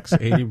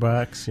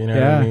 $80, you know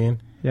what I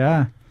mean?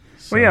 Yeah.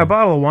 So. Well, yeah, a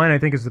bottle of wine I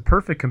think is the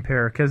perfect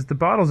compare because the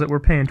bottles that we're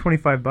paying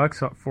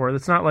 $25 for,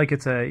 it's not like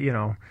it's a,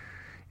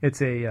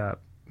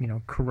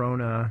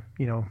 Corona,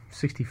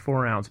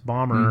 64-ounce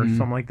bomber or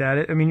something like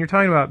that. You're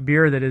talking about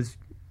beer that is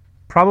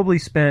probably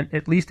spent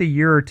at least a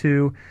year or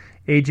two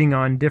aging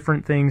on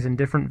different things in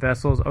different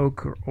vessels,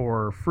 oak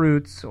or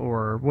fruits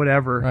or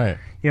whatever. Right.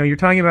 You're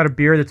talking about a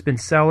beer that's been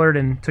cellared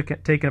and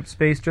taken up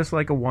space just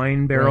like a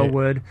wine barrel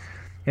would.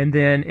 and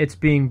then it's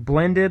being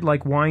blended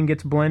like wine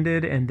gets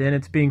blended, and then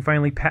it's being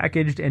finally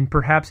packaged and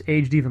perhaps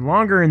aged even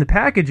longer in the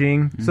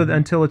packaging so that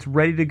until it's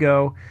ready to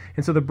go.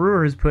 And so the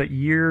brewer has put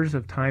years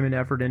of time and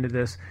effort into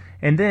this,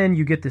 and then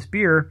you get this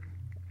beer.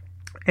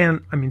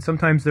 And, I mean,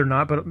 sometimes they're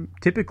not, but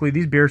typically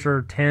these beers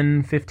are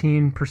 10,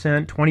 15%,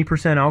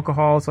 20%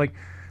 alcohol. It's like,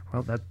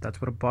 well,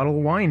 that's what a bottle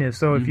of wine is.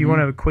 So if you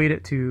want to equate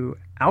it to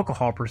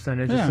alcohol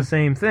percentage, it's the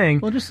same thing.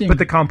 Well, but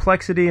the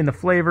complexity and the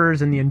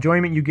flavors and the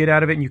enjoyment you get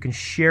out of it, and you can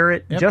share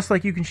it just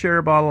like you can share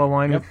a bottle of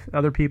wine with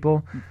other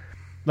people.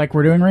 Like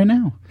we're doing right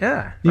now.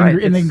 Yeah.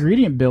 And the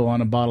ingredient bill on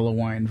a bottle of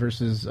wine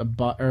versus a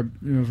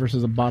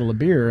versus a bottle of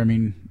beer, I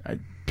mean...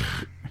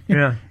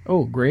 Yeah.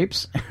 Oh,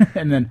 grapes,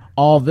 and then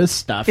all this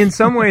stuff. In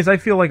some ways, I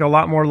feel like a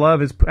lot more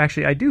love is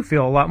I do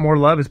feel a lot more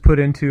love is put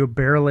into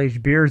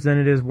barrel-aged beers than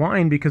it is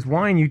wine, because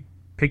wine, you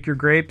pick your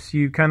grapes,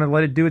 you kind of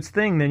let it do its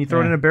thing, then you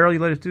throw it in a barrel, you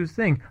let it do its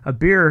thing. A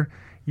beer,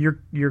 you're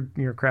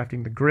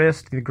crafting the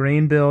grist, the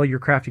grain bill, you're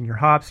crafting your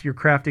hops, you're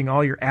crafting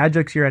all your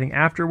adjuncts you're adding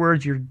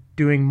afterwards, you're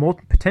doing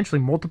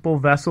potentially multiple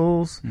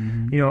vessels,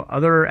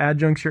 other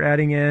adjuncts you're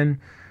adding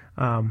in.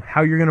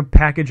 How you're going to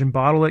package and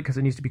bottle it, because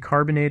it needs to be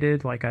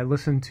carbonated. Like I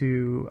listened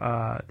to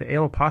the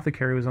Ale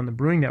Apothecary was on the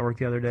Brewing Network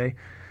the other day.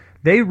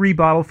 They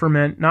rebottle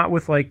ferment not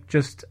with like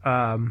just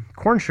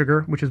corn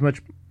sugar, which is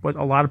what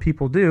a lot of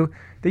people do.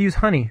 They use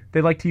honey.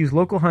 They like to use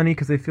local honey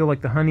because they feel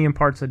like the honey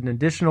imparts an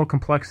additional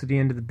complexity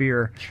into the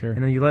beer. Sure.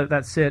 And then you let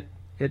that sit,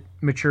 it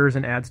matures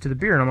and adds to the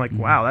beer. And I'm like,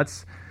 wow,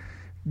 that's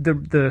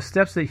the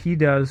steps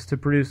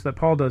that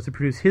Paul does to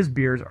produce his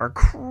beers are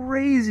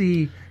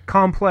crazy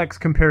complex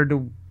compared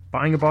to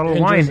buying a bottle of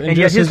wine, and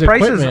yet his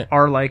prices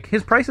are like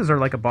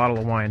a bottle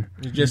of wine.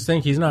 You just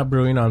think he's not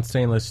brewing on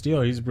stainless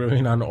steel; he's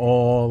brewing on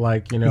all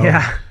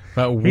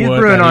but wood he's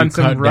brewing on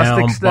some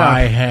rustic stuff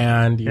by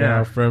hand, you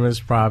know, from his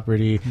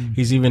property.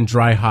 He's even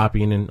dry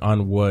hopping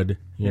on wood.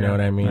 You know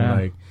what I mean? Yeah.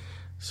 Like,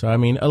 so I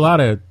mean, a lot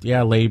of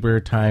labor,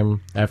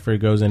 time, effort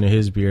goes into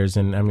his beers,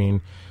 and I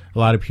mean, a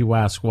lot of people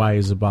ask, why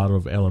is a bottle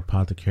of Ale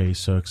Apothecary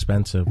so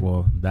expensive?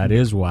 Well, that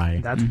is why.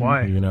 That's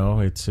why. You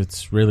know,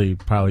 it's really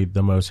probably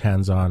the most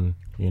hands-on,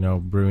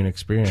 brewing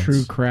experience.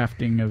 True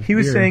crafting of He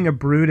was beer. saying a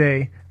brew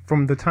day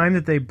from the time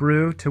that they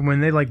brew to when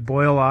they like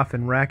boil off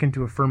and rack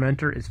into a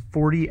fermenter is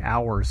 40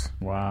 hours.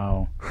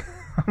 Wow.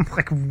 I'm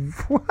like,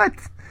 what?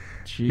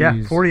 Jeez.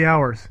 Yeah, 40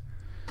 hours.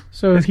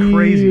 So That's he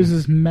crazy.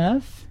 uses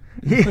meth?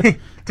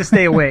 To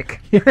stay awake.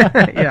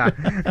 Yeah.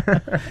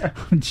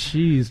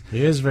 Jeez.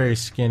 He is very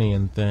skinny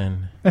and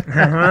thin.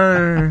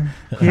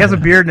 He has a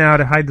beard now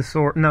to hide the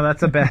sore. No,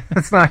 that's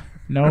not.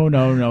 No.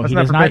 Let's He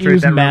not does not perpetuate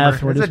use that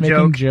meth. rumor. We're It's just a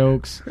making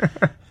joke. jokes.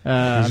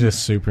 He's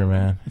just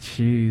Superman.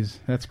 Jeez,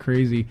 that's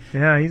crazy.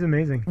 Yeah, he's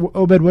amazing.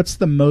 Obed, what's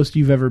the most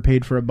you've ever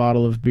paid for a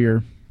bottle of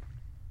beer?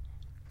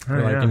 For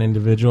an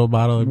individual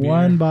bottle of beer.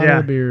 One bottle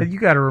of beer. You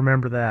got to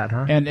remember that,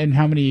 huh? And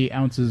how many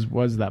ounces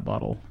was that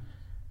bottle?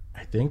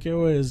 I think it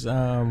was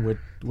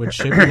with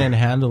shipping and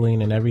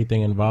handling and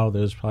everything involved, it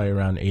was probably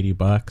around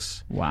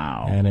 $80.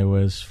 Wow. And it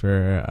was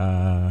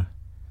for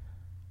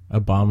a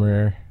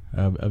bomber,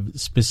 a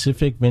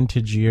specific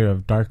vintage year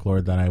of Dark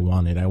Lord that I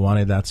wanted. I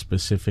wanted that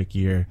specific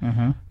year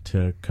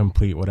to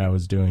complete what I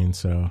was doing.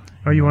 So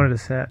you wanted a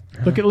set.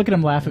 Look at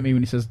him laugh at me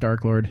when he says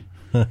Dark Lord.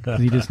 Because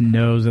he just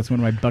knows that's one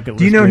of my bucket list.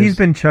 Do you know beers. he's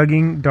been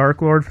chugging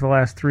Dark Lord for the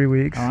last 3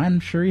 weeks? Oh, I'm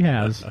sure he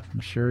has.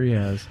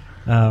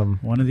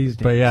 One of these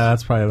days. But yeah,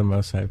 that's probably the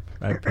most I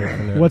paid for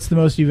it. What's the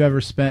most you've ever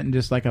spent in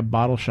just like a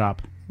bottle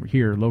shop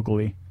here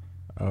locally?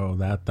 Oh,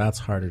 that's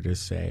harder to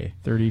say.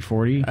 30,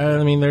 40?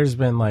 I mean, there's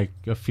been like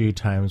a few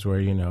times where,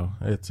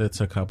 it's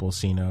a couple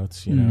C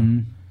notes,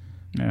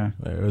 Yeah.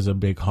 It was a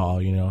big haul,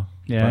 Yeah.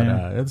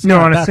 But, it's No,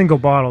 not, on a single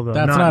bottle, though.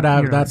 That's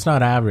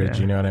not average,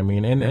 you know what I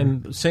mean?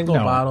 And single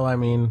No. bottle, I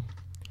mean...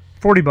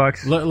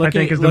 $40, I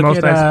think, is the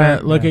most I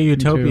spent. Look at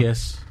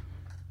Utopias.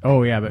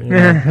 Oh, yeah, but...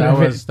 That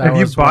was Have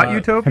you bought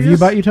Utopias? Have you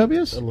bought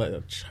Utopias?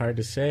 It's hard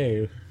to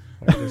say.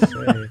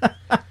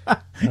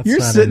 You're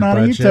sitting on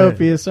a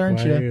Utopias, aren't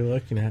Why you? are you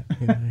looking at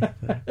me like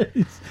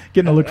that?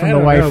 Getting a look from I the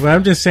don't wife. know, but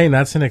I'm just saying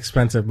that's an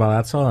expensive bottle.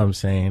 That's all I'm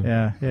saying.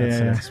 Yeah.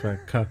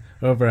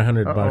 Over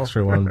 $100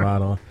 for one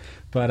bottle.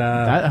 But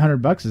That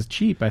 $100 is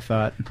cheap, I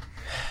thought.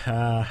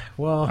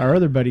 well, Our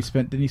other buddy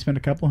didn't he spend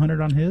a couple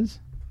 $100 on his?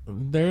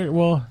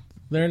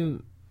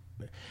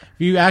 if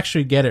you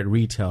actually get it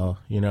retail,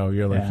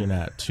 you're looking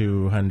at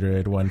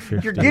 $200,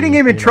 $150. You're getting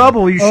him in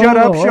trouble. You shut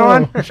up,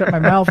 Sean. Shut my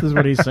mouth is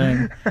what he's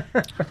saying.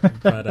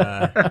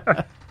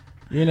 But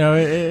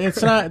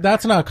it's not.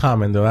 That's not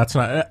common though. That's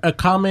not a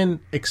common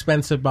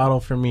expensive bottle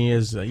for me.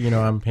 Is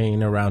I'm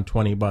paying around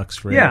 $20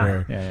 for it,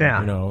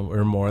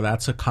 or more.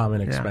 That's a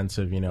common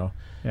expensive.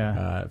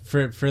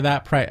 For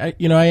that price,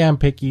 I am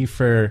picky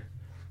for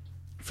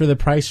the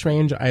price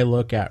range. I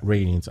look at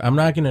ratings. I'm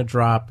not going to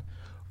drop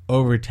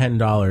over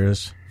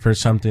 $10 for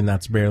something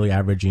that's barely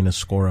averaging a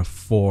score of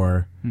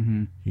 4,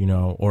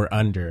 or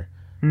under.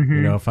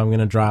 If I'm going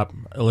to drop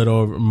a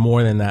little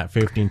more than that,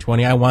 15,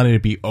 20, I want it to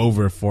be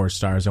over 4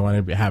 stars. I want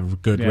it to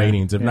have good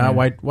ratings. If not,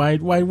 why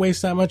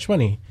waste that much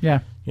money? Yeah.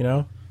 You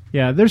know?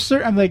 Yeah, there's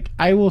certain,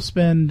 I will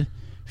spend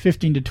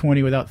 15 to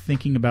 20 without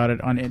thinking about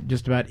it on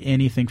just about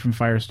anything from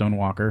Firestone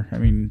Walker. I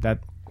mean, I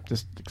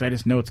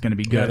just know it's going to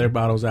be good. Yeah, their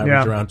bottles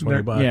average around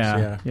 $20.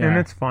 Yeah, and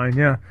it's fine.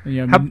 Yeah.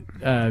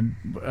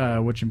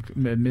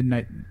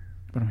 Midnight.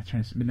 What am I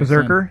trying to say? Midnight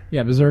Berserker? Sun.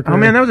 Yeah, Berserker. Oh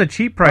man, that was a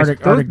cheap price.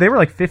 They were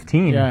like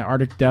 15. Yeah,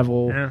 Arctic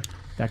Devil,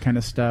 that kind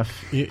of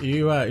stuff.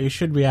 You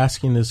should be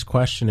asking this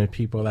question of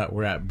people that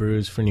were at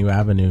Brews for New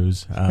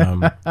Avenues.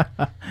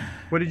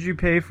 What did you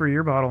pay for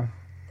your bottle?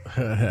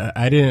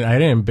 I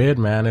didn't bid,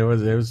 man. It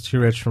was too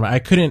rich for me. I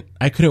couldn't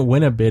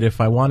win a bid if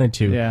I wanted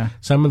to. Yeah.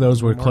 Some of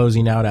those were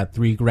closing out at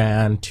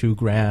 $3,000,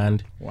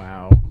 $2,000.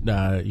 Wow.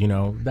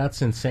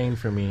 That's insane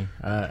for me.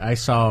 I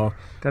saw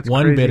That's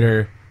one crazy.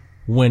 bidder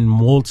win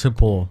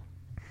multiple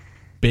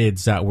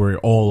bids that were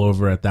all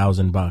over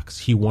 $1,000.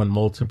 He won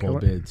multiple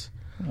bids.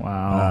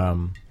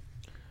 Wow.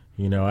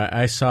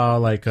 I saw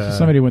like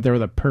somebody went there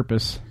with a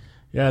purpose.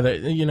 Yeah,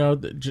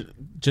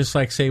 just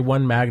like say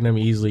one Magnum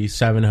easily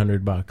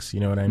 $700. You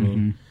know what I mean?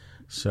 Mm-hmm.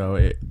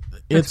 So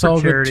it's all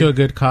good to a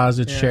good cause.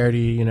 It's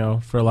charity.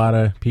 For a lot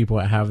of people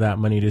that have that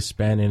money to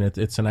spend, and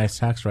it's a nice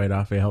tax write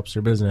off. It helps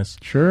their business.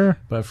 Sure.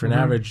 But for an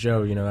average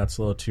Joe, that's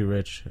a little too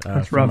rich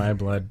for rough. my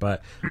blood.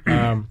 But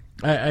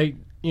they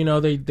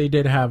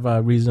did have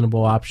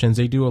reasonable options.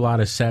 They do a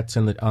lot of sets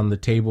on the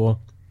table.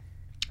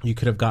 You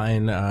could have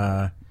gotten.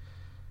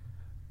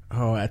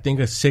 I think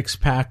a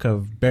 6-pack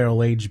of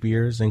barrel-aged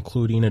beers,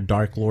 including a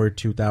Dark Lord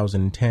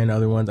 2010.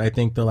 Other ones, I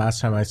think the last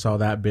time I saw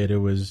that bid, it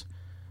was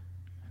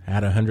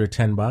at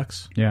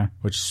 $110. Yeah,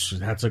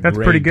 that's great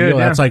pretty good. deal.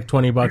 Yeah. That's like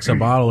 $20 a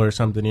bottle or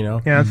something. Yeah,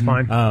 that's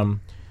fine.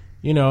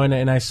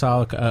 And I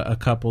saw a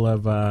couple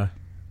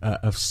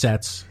of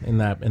sets in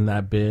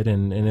that bid,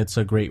 and it's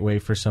a great way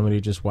for somebody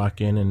to just walk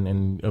in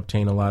and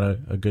obtain a lot of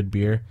a good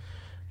beer,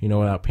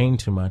 without paying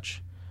too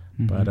much.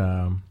 But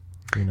Let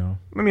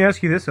me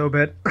ask you this,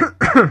 Obed.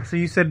 So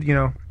you said, you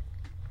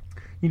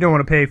don't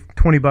want to pay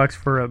 $20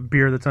 for a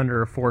beer that's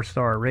under a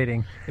 4-star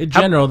rating. In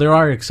general, there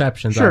are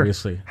exceptions,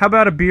 obviously. How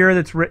about a beer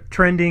that's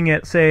trending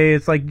at, say,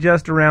 it's like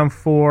just around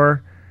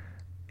 4,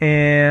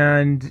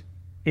 and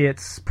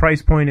its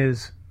price point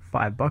is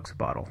 $5 a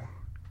bottle?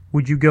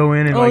 Would you go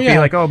in and be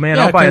like, oh man,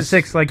 I'll buy a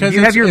 6? Like, do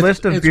you have your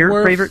list of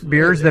favorite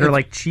beers that are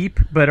like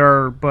cheap but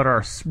are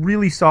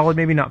really solid?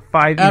 Maybe not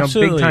 5,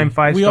 absolutely. big time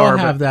 5-star. We all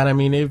have that. I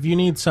mean, if you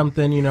need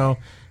something, you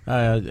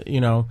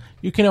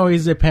can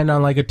always depend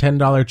on like a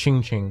 $10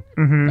 Ching Ching.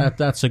 Mm-hmm.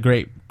 That's a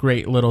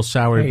great little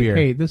sour beer.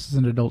 Hey, this is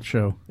an adult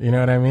show. You know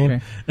what I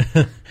mean?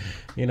 Okay.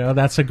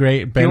 That's a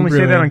great. Ben you only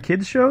Bruin. say that on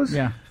kids shows?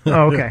 Yeah.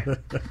 Oh, okay.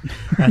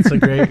 That's a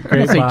great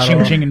say bottle.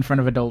 Ching Ching in front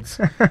of adults.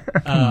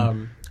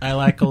 I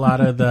like a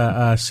lot of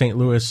the St.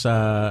 Louis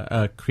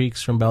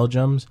creeks from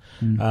Belgium's.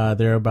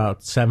 They're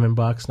about $7,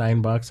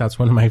 $9. That's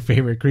one of my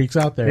favorite creeks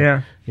out there.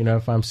 Yeah.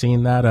 If I'm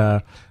seeing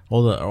that,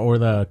 or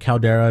the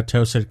Caldera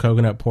Toasted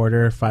Coconut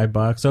Porter,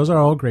 $5. Those are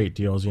all great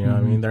deals.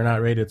 I mean, they're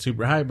not rated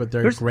super high, but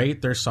they're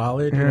great. They're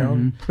solid.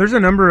 There's a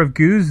number of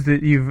goos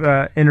that you've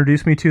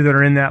introduced me to that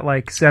are in that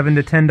like $7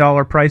 to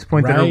 $10 price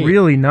point that are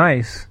really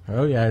nice.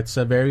 Oh yeah, it's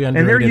a very underrated.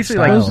 And they're usually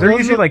style. they're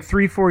usually like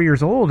 3-4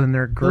 years old, and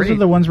they're great. Those are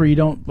the ones where you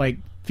don't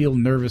feel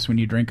nervous when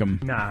you drink them.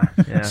 Nah.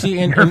 Yeah. See,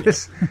 and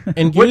goose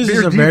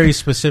is a very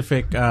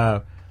specific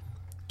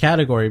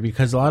category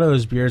because a lot of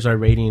those beers are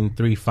rating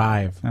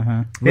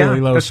 3.5, really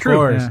low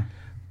scores. Yeah.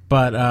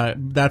 But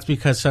that's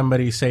because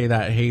somebody say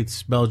that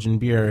hates Belgian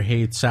beer,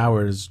 hates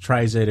sours,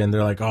 tries it, and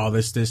they're like, "Oh,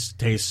 this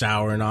tastes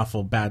sour and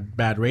awful,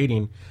 bad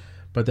rating."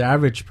 But the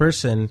average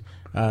person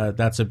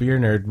that's a beer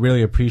nerd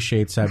really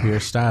appreciates that beer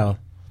style.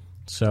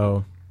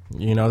 So,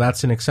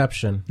 that's an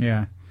exception.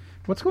 Yeah.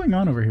 What's going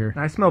on over here?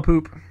 I smell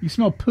poop. You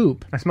smell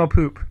poop? I smell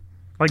poop.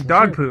 Like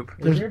dog poop.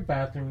 Is your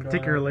bathroom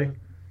particularly?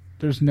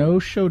 There's no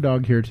show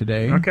dog here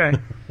today. Okay.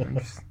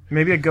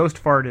 Maybe a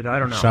ghost farted. I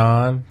don't know.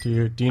 Sean, do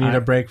you need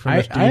a break from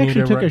this? I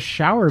actually took a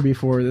shower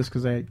before this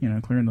because I,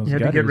 clearing those gutters.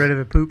 You had to get rid of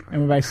the poop.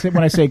 And when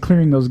I say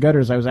clearing those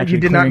gutters, I was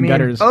actually clearing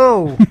gutters.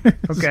 Oh,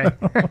 okay.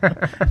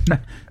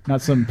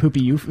 not some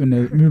poopy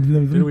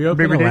euphemism. Did we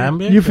open a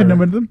lambic?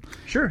 Euphemism?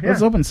 Sure, yeah.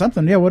 Let's open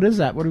something. Yeah, what is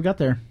that? What do we got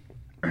there?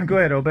 Go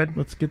ahead, Obed.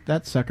 Let's get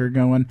that sucker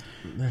going.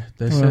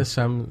 This is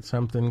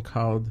something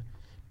called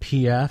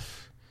PF.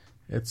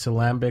 It's a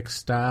lambic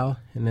style,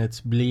 and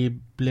it's blé.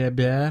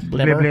 I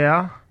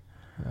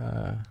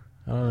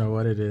don't know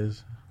what it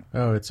is.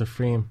 Oh, it's a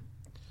Freem.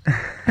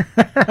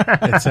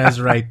 It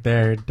says right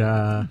there,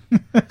 duh.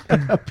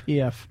 A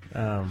PF.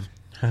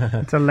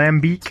 It's a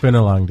lambic. It's been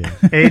a long day.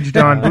 Aged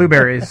on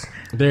blueberries.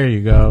 There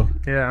you go.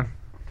 Yeah.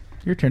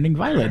 You're turning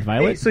violet.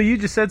 Hey, so you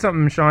just said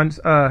something, Sean.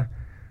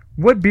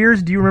 What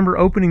beers do you remember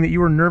opening that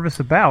you were nervous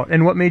about,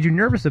 and what made you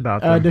nervous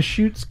about them?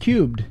 Deschutes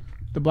Cubed.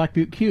 The Black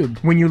Butte Cubed.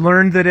 When you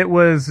learned that it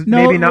was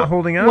maybe not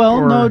holding up?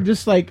 Well, no,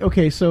 just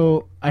okay,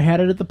 so I had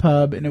it at the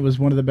pub, and it was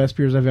one of the best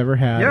beers I've ever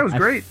had. Yeah, it was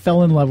great. I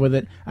fell in love with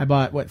it. I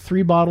bought,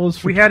 3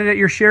 bottles? We had it at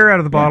your share out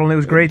of the bottle, and it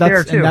was great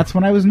there, too. And that's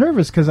when I was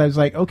nervous, because I was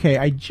like, okay,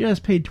 I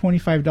just paid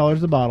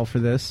 $25 a bottle for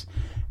this,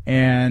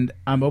 and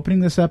I'm opening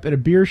this up at a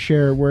beer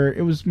share where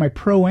it was my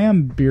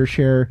Pro-Am beer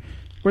share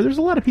where there's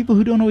a lot of people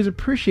who don't always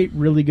appreciate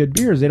really good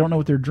beers. They don't know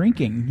what they're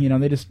drinking.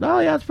 They just, oh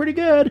yeah, it's pretty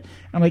good.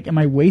 I'm like, am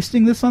I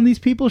wasting this on these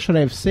people? Should I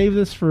have saved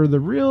this for the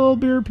real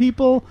beer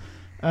people?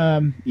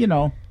 And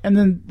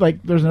then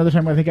like there's another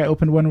time I think I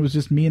opened one, it was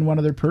just me and one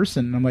other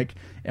person. And I'm like,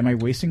 am I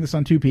wasting this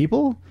on two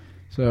people?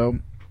 So,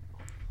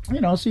 so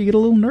you get a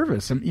little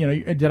nervous.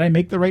 Did I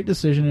make the right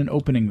decision in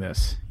opening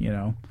this?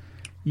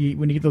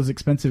 When you get those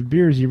expensive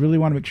beers, you really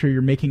want to make sure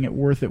you're making it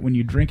worth it when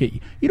you drink it.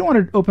 You don't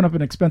want to open up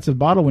an expensive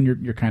bottle when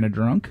you're kind of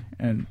drunk.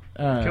 And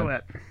kill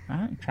that.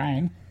 I'm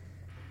trying.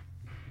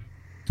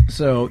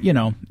 So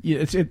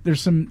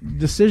there's some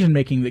decision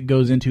making that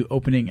goes into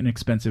opening an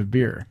expensive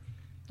beer.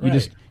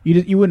 Right.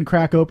 You wouldn't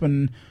crack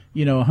open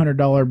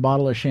 $100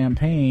 bottle of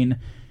champagne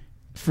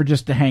for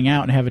just to hang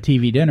out and have a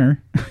TV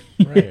dinner.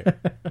 Right.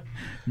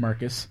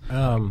 Marcus.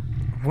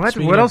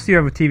 What else do you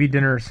have with TV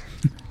dinners?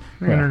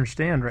 I don't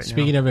understand right now.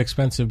 Speaking of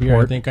expensive beer,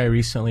 I think I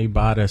recently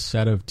bought a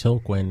set of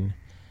Tilquin,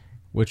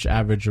 which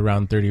averaged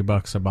around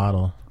 $30 a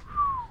bottle.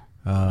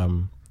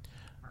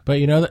 But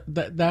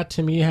that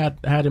to me had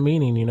a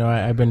meaning.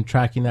 I've been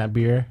tracking that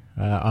beer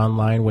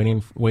online,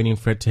 waiting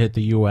for it to hit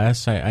the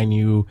U.S. I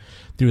knew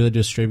through the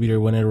distributor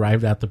when it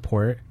arrived at the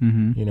port.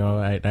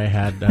 Mm-hmm. I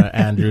had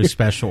Andrew's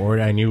special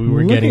order. I knew we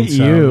were getting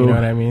some. You know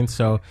what I mean?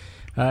 So,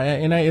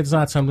 it's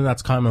not something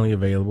that's commonly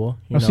available.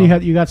 So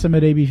you got some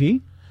at ABV?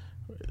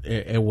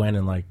 It went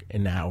in like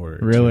an hour.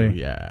 Really?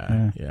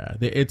 Yeah.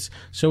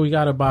 So we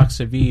got a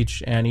box of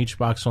each, and each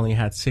box only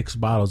had 6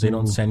 bottles. They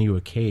don't send you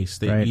a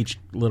case. Each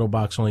little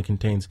box only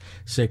contains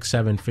 6,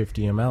 7,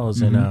 50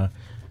 mLs, and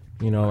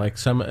like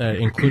some,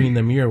 including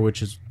the Muir,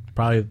 which is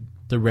probably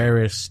the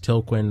rarest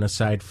Tilquin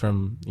aside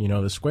from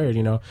the Squared.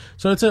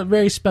 So it's a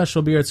very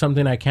special beer. It's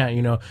something I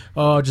can't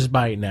I'll just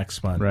buy it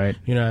next month. Right.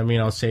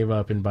 I'll save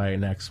up and buy it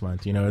next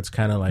month. It's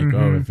kind of like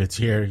if it's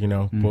here,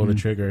 pull the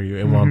trigger.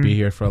 It won't be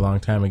here for a long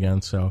time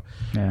again. So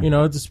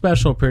it's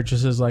special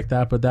purchases like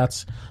that, but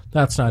that's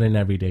not an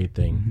everyday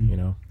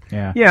thing.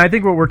 Yeah, I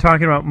think what we're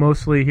talking about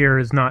mostly here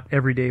is not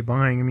everyday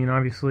buying. I mean,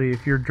 obviously,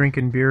 if you're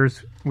drinking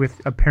beers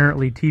with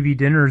apparently TV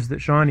dinners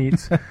that Sean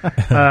eats,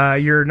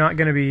 you're not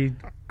going to be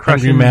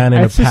crushing. Man in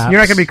a Pabst. You're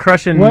not going to be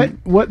crushing.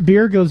 What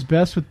beer goes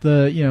best with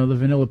the the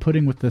vanilla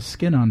pudding with the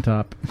skin on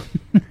top?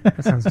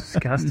 That sounds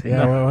disgusting.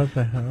 Yeah, what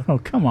the hell? Oh,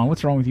 come on!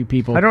 What's wrong with you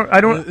people? I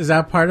don't. Is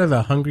that part of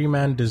the Hungry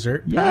Man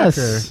dessert?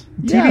 Yes.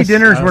 TV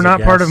dinners were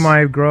not part of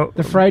my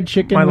the fried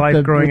chicken. My with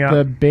life growing up.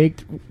 The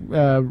baked,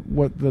 the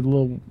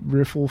little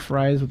riffle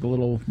fries with the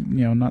little,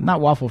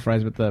 not waffle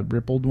fries, but the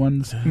rippled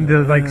ones.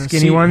 The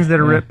skinny ones that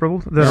are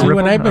rippled.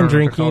 When I've been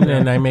drinking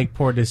and I make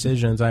poor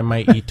decisions, I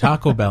might eat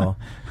Taco Bell,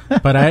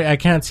 but I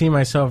can't see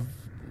myself.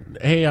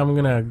 Hey, I'm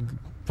gonna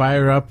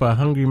fire up a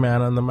Hungry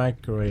Man on the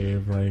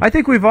microwave. I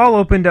think we've all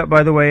opened up,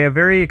 by the way, a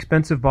very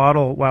expensive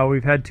bottle while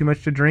we've had too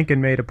much to drink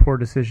and made a poor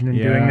decision in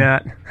doing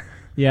that.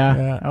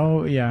 Yeah.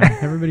 Oh, yeah.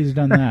 Everybody's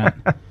done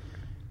that.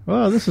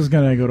 Well, this is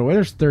going to go to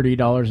there's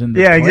 $30 in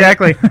this. Yeah,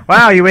 exactly.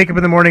 Wow, you wake up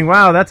in the morning.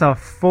 Wow, that's a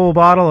full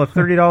bottle of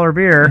 $30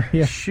 beer.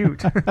 Yeah.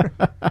 Shoot.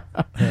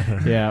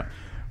 Yeah.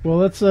 Well,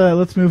 let's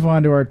move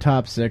on to our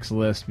top 6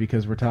 list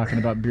because we're talking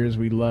about beers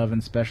we love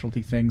and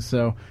specialty things.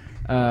 So,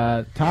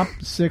 top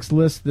 6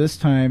 list this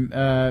time.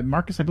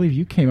 Marcus, I believe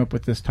you came up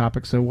with this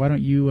topic, so why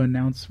don't you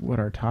announce what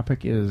our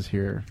topic is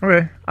here?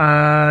 Okay.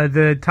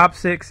 The top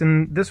 6,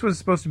 and this was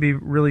supposed to be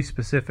really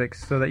specific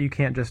so that you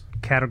can't just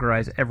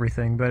categorize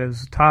everything, but it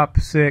was top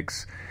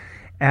 6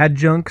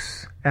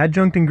 adjunct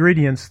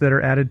ingredients that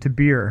are added to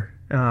beer.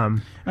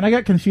 And I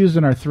got confused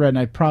in our thread, and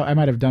I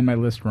might have done my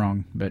list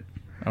wrong, but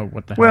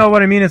what the hell? Well,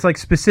 what I mean is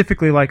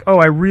specifically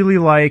I really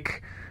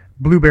like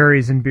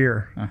blueberries in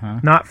beer.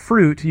 Not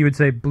fruit, you would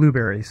say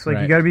blueberries.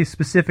 You got to be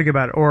specific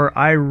about it. Or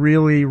I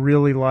really,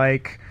 really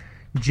like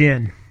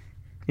gin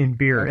in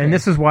beer. Okay. And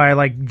this is why I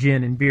like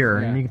gin in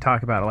beer. Yeah. And you can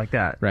talk about it like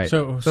that. Right.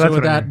 So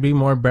would that be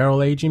more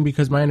barrel aging?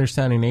 Because my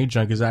understanding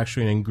adjunct is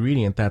actually an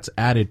ingredient that's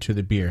added to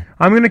the beer.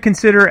 I'm going to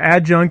consider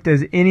adjunct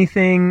as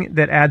anything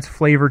that adds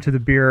flavor to the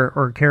beer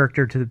or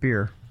character to the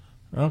beer.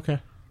 Okay.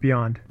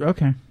 Beyond.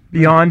 Okay.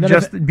 Beyond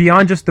just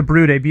the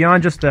brew day,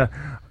 beyond just the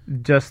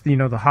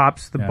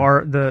hops,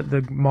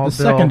 the malt, the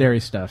secondary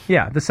stuff.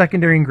 Yeah, the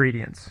secondary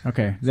ingredients.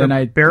 Okay,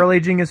 then barrel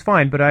aging is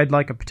fine, but I'd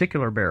like a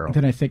particular barrel.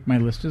 Then I think my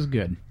list is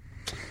good.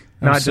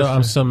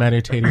 I'm still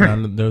meditating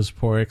on those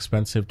poor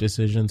expensive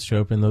decisions to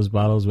open those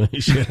bottles when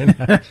you shouldn't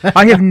have.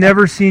 I have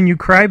never seen you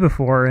cry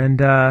before, and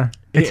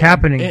it's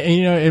happening.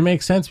 It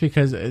makes sense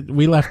because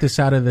we left this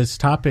out of this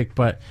topic,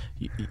 but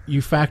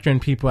you factor in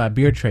people at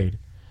Beer Trade.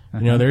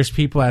 There's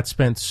people that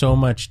spent so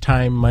much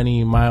time,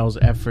 money, miles,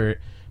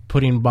 effort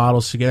putting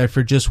bottles together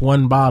for just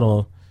one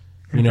bottle,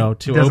 to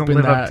open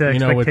live that, up to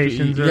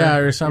expectations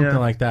or something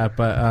like that.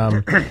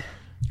 But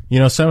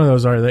some of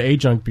those are the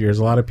adjunct beers.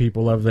 A lot of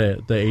people love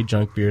the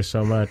adjunct beer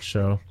so much.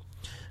 So,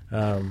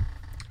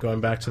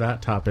 going back to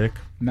that topic,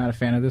 not a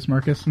fan of this,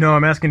 Marcus. No,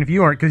 I'm asking if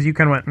you aren't because you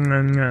kind of went.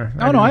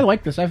 No, I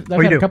like this. I've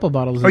had a couple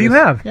bottles. You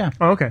have? Yeah.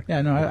 Oh, okay.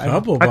 Yeah, no, I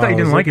thought you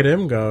didn't like it.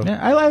 Him go.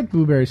 Yeah, I like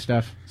blueberry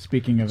stuff.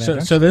 Speaking of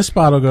so this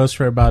bottle goes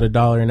for about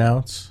 $1 an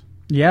ounce.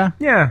 Yeah,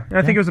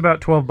 I think it was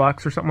about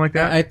 $12 or something like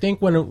that. I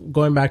think when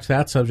going back to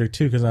that subject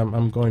too, because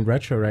I'm going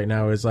retro right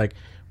now, is like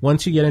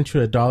once you get into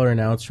 $1 an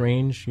ounce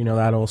range,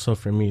 that also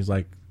for me is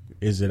like,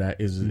 is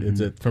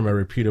it from a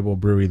reputable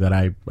brewery that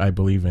I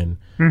believe in?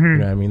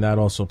 Mm-hmm. That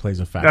also plays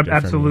a factor.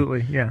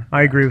 Absolutely, yeah,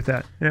 I agree with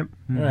that. Yep.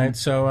 Mm-hmm. All right,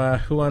 so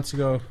who wants to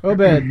go?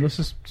 Obed, let's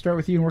just start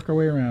with you and work our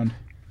way around.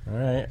 All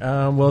right.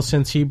 Well,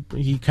 since he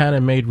kind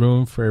of made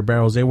room for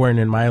barrels, they weren't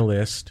in my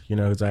list,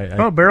 because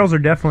barrels are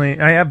definitely.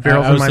 I have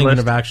barrels on my list. I was thinking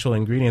of actual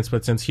ingredients,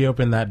 but since he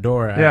opened that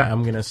door,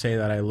 I'm going to say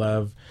that I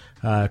love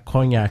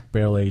cognac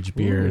barrel aged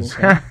beers.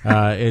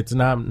 It's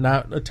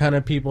not a ton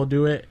of people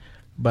do it,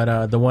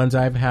 but the ones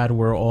I've had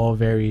were all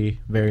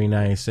very, very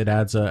nice. It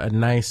adds a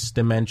nice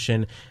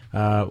dimension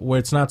where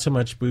it's not so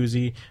much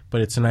boozy, but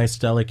it's a nice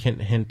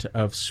delicate hint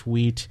of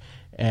sweet,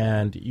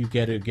 and you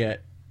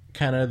get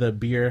kind of the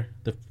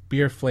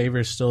beer flavor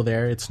is still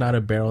there. It's not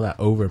a barrel that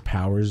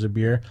overpowers the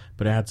beer,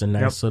 but it adds a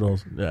nice little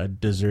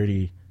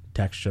desserty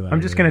texture. I'm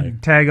just going to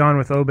tag on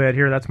with Obed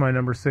here. That's my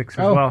number 6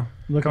 as well.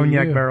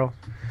 Cognac barrel.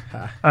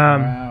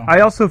 Wow. I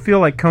also feel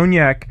like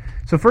cognac.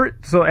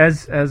 So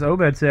as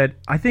Obed said,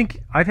 I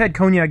think I've had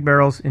cognac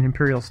barrels in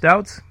imperial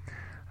stouts.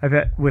 I've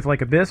had with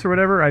like Abyss or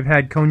whatever. I've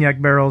had cognac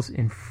barrels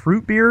in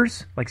fruit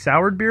beers, like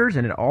soured beers,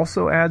 and it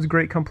also adds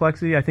great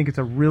complexity. I think it's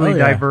a really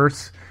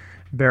diverse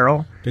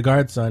barrel.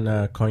 Degarde's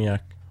on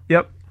cognac.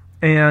 Yep.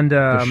 And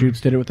Deschutes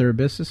did it with their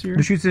Abyss this year?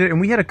 Deschutes did it, and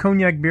we had a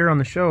cognac beer on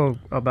the show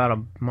about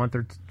a month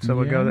or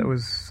so ago that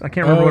was, I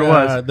can't remember what it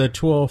was. The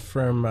Tool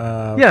from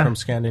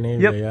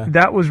Scandinavia. Yep, yeah.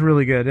 That was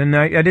really good. And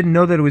I didn't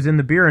know that it was in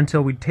the beer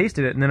until we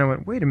tasted it, and then I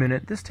went, wait a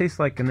minute, this tastes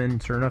like, and then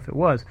sure enough it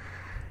was.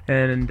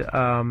 And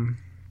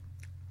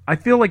I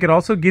feel like it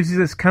also gives you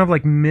this kind of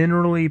like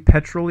minerally,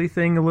 petrol-y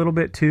thing a little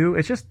bit too.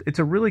 It's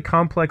a really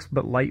complex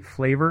but light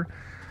flavor.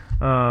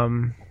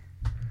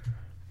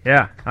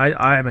 Yeah,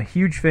 I am a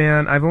huge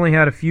fan. I've only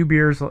had a few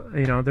beers.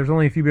 There's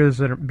only a few beers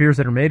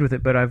that are made with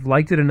it, but I've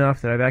liked it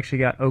enough that I've actually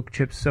got oak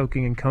chips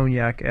soaking in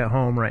cognac at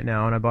home right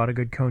now, and I bought a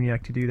good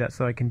cognac to do that,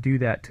 so I can do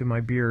that to my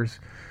beers,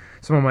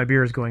 some of my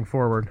beers going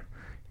forward,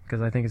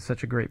 because I think it's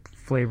such a great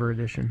flavor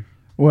addition.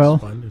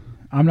 Well,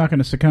 I'm not going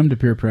to succumb to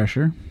peer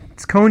pressure.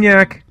 It's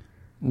cognac.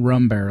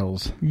 Rum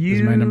barrels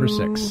is my number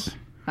 6.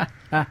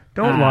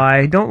 Don't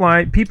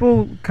lie.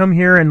 People come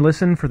here and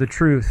listen for the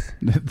truth.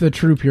 The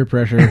true peer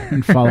pressure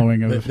and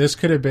following of. This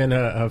could have been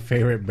a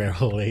favorite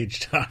barrel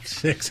aged top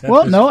 6.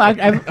 Well, no,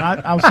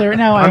 I'll say right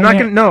now.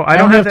 I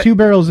don't have 2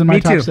 barrels in my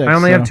top 6. I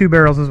only have 2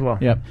 barrels as well.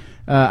 Yep.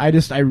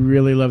 I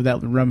really love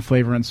that rum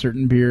flavor on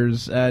certain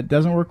beers. It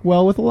doesn't work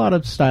well with a lot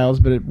of styles,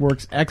 but it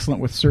works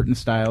excellent with certain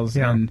styles.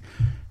 Yeah. And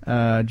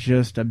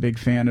just a big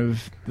fan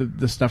of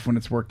the stuff when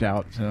it's worked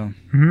out. So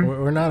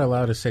we're not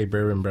allowed to say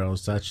bourbon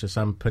barrels. That's just,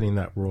 I'm putting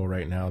that rule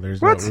right now. We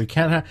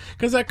can't have,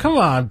 because come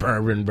on,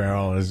 bourbon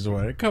barrel is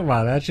what. Come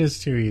on, that's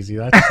just too easy.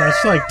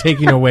 That's like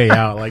taking a way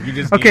out. Like you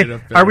just okay.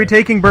 Are we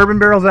taking bourbon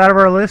barrels out of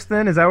our list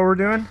then? Is that what we're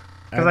doing?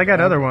 Because I got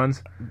other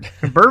ones.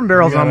 Bourbon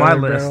barrels on my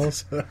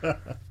list.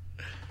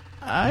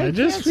 I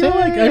just feel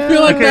like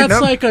that's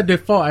like a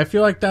default. I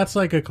feel like that's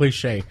like a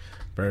cliche.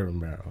 Bourbon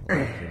barrel, all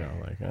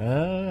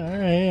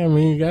right. I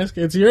mean, you guys,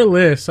 it's your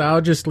list. So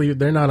I'll just leave.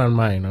 They're not on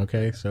mine,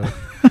 okay? So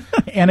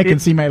Anna can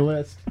see my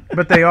list,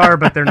 but they are,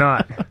 but they're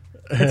not.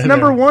 It's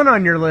number 1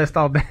 on your list,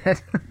 I'll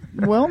bet.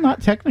 Well,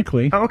 not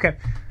technically. Oh, okay.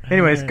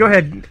 Anyways, go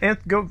ahead.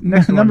 Go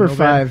next. Number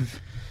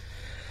 5.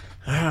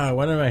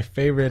 One of my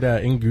favorite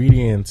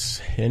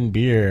ingredients in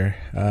beer.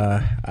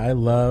 I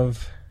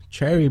love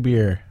cherry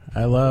beer.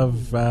 I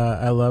love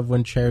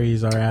when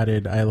cherries are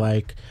added. I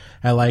like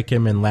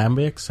him in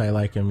lambics. I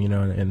like him,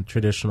 in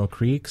traditional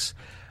creeks.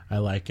 I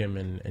like him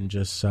in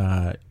just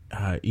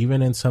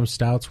even in some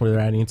stouts where they're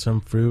adding some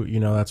fruit.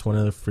 That's one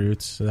of the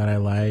fruits that I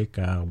like.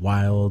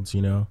 Wilds,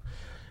 Yeah.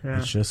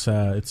 It's just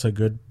it's a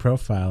good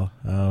profile.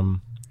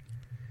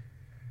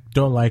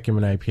 Don't like him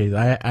in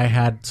IPAs. I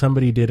had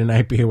somebody did an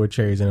IPA with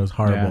cherries and it was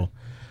horrible.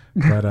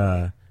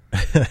 Yeah.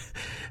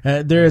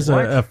 But there is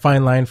a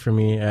fine line for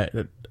me.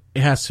 It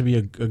has to be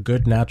a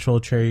good natural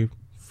cherry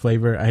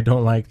flavor. I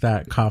don't like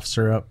that cough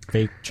syrup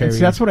fake cherry.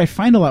 That's what I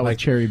find a lot with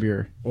cherry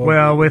beer.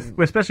 Well,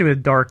 especially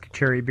with dark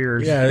cherry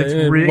beers, it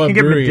can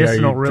get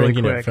medicinal really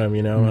quick. It from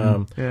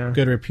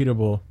good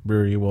reputable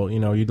brewery. Well,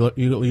 you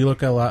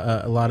look at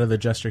a lot of the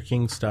Jester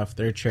King stuff.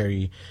 Their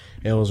cherry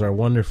ales are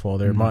wonderful.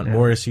 Their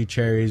Montmorency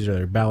cherries or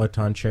their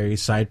Balaton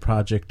cherries, Side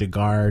Project,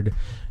 Degarde.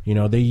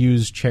 They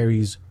use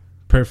cherries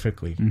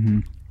perfectly. Mm-hmm.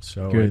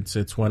 So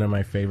it's one of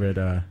my favorite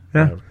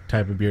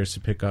type of beers to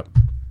pick up.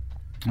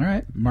 All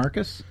right,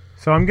 Marcus.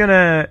 So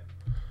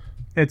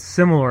it's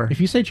similar. If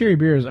you say cherry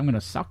beers, I'm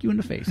gonna sock you in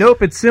the face.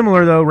 Nope, it's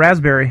similar though.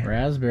 Raspberry.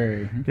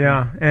 Okay.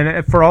 Yeah,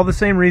 and for all the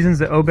same reasons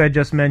that Obed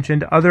just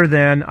mentioned, other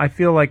than I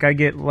feel like you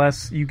get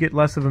less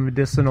of a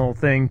medicinal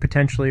thing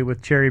potentially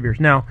with cherry beers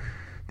now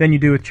than you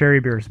do with cherry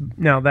beers.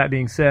 Now that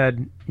being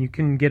said, you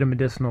can get a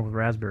medicinal with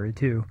raspberry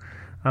too,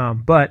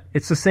 but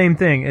it's the same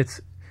thing.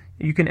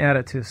 You can add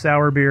it to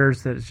sour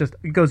beers.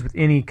 It goes with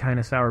any kind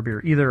of sour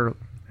beer, either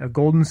a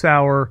golden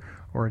sour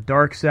or a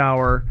dark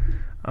sour.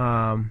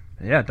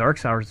 Yeah, dark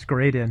sours is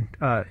great in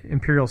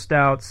imperial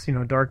stouts.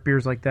 Dark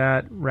beers like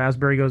that.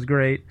 Raspberry goes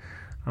great.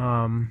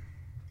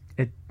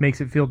 It makes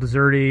it feel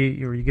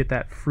desserty, or you get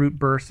that fruit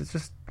burst.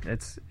 It's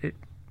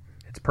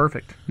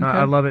perfect. Okay.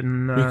 I love it.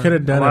 And we could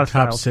have done a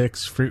top styles.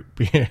 6 fruit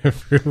beer.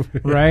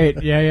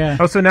 Right? Yeah.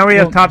 Oh, so now we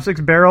have top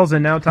 6 barrels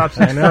and now top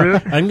 6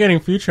 fruit. I'm getting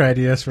future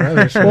ideas for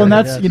other shows. Well, and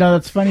that's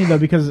that's funny though,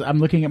 because I'm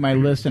looking at my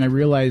list and I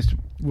realized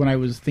when I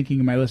was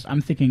thinking of my list,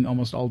 I'm thinking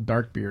almost all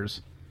dark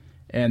beers.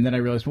 And then I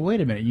realized, well, wait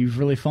a minute, you've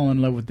really fallen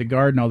in love with the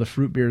Guard and all the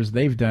fruit beers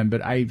they've done,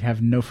 but I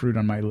have no fruit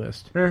on my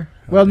list.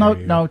 Well,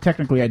 no,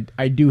 technically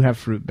I do have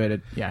fruit,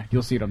 but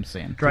you'll see what I'm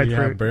saying. Dried Do you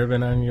fruit. have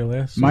bourbon on your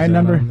list? My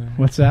number,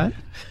 what's that?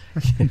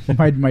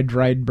 my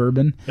dried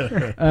bourbon.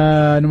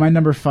 My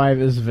number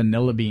 5 is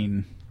vanilla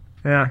bean.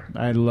 Yeah,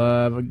 I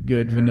love a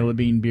good vanilla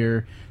bean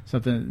beer.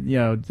 Something,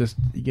 just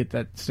you get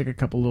that, stick a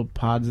couple little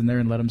pods in there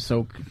and let them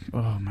soak.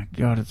 Oh my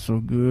God, it's so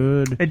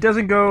good. it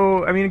doesn't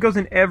go. I mean, it goes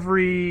in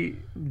every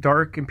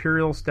dark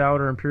imperial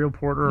stout or imperial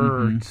porter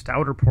or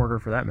stouter porter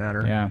for that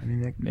matter. Yeah. I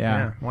mean,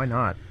 Yeah. why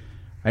not?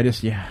 I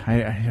don't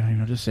even know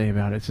what to say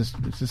about it. It's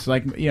just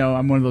like,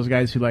 I'm one of those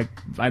guys who I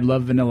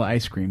love vanilla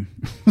ice cream.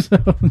 So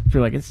if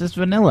you're like, it's just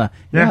vanilla.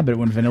 Yeah, but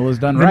when vanilla's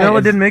done right.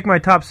 Vanilla didn't make my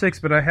top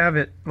 6, but I have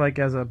it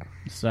as a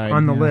side,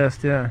 on the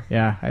list. Yeah.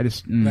 Yeah, I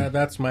just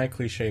That's my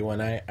cliche one.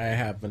 I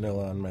have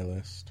vanilla on my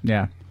list.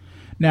 yeah.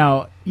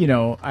 Now,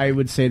 I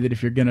would say that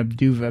if you're going to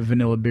do a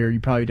vanilla beer, you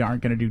probably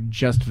aren't going to do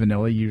just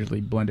vanilla. You usually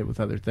blend it with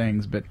other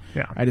things. But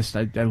yeah. I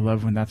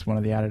love when that's one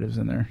of the additives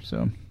in there.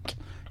 So,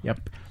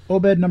 yep.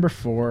 Obed, number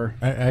 4.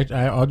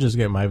 I'll just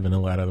get my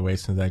vanilla out of the way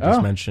since I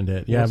just mentioned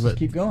it. Yeah, Let's but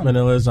keep going.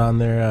 Vanilla's on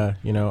there.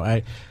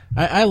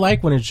 I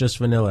like when it's just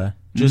vanilla.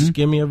 Just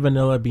give me a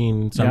vanilla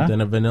bean, something,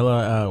 a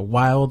vanilla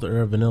wild or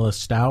a vanilla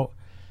stout.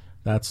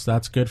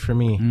 That's good for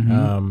me.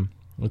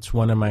 It's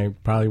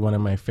probably one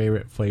of my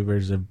favorite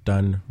flavors if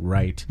done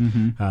right.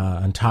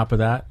 On top of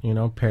that,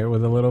 pair it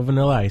with a little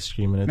vanilla ice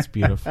cream and it's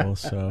beautiful.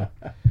 So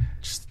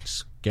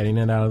just getting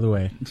it out of the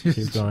way.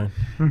 Keep going.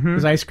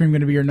 Is ice cream going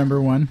to be your number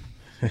 1?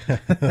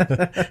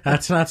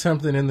 That's not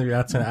something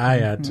that's an I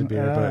add to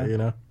beer, but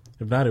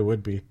if not, it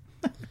would be.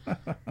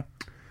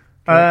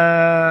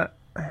 I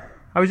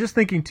was just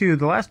thinking too.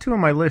 The last 2 on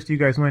my list, you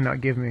guys might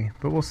not give me,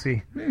 but we'll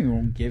see. We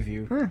won't give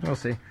you. We'll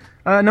see.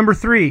 Number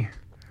 3.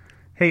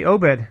 Hey,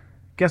 Obed,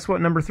 guess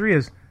what number 3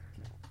 is?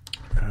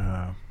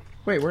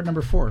 Wait, we're at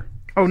number 4.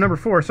 Oh, number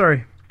 4.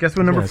 Sorry. Guess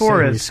what number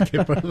 4 is?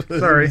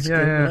 Sorry.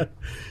 Yeah.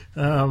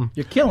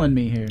 You're killing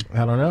me here.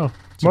 I don't know.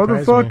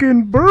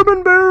 Motherfucking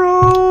bourbon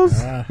barrels.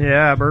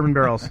 Yeah, bourbon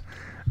barrels. Is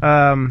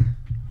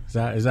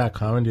that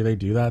common? Do they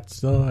do that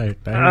still? I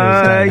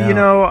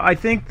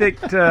think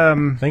that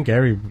I think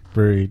every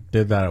brewery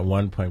did that at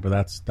one point, but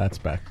that's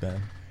back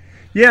then.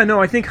 Yeah,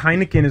 no, I think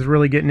Heineken is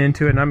really getting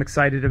into it, and I'm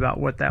excited about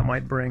what that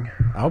might bring.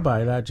 I'll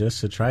buy that just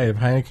to try it. If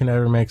Heineken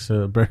ever makes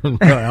a bourbon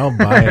barrel, I'll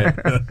buy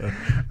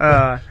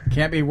it.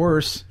 Can't be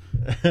worse.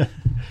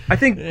 I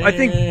think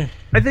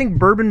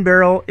bourbon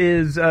barrel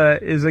is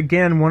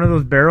again one of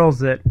those barrels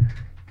that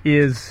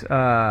is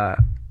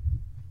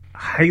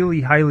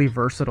highly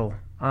versatile.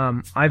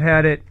 I've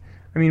had it.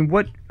 I mean,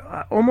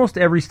 almost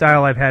every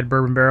style I've had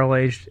bourbon barrel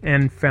aged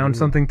and found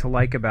something to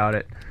like about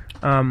it.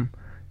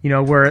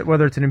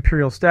 Whether it's an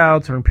imperial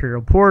stouts or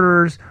imperial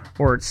porters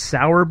or it's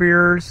sour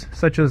beers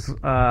such as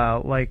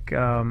I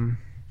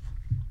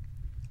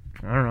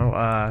don't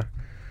know.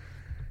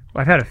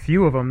 I've had a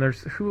few of them.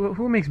 There's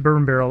who makes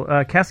bourbon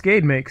barrel?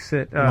 Cascade makes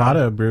it. A lot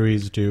of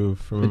breweries do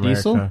from America.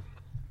 Diesel?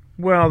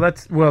 Well,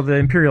 the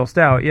imperial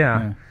stout,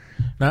 yeah.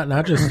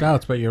 Not just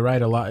stouts, but you're right.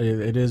 A lot.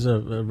 It is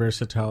a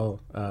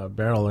versatile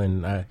barrel,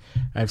 and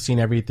I've seen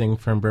everything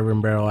from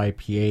bourbon barrel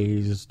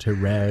IPAs to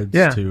reds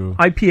to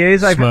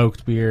IPAs,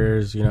 smoked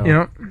beers.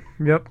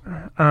 Yep.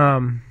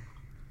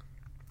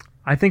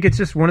 I think it's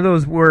just one of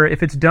those where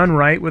if it's done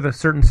right with a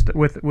certain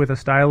with a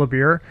style of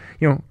beer,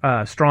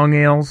 strong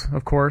ales,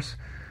 of course,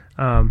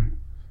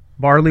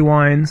 barley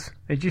wines.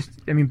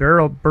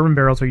 Bourbon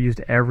barrels are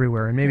used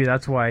everywhere, and maybe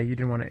that's why you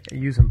didn't want to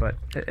use them, but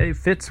it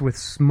fits with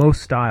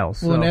most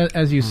styles. Well, and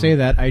as you say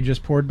that, I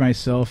just poured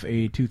myself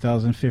a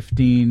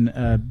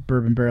 2015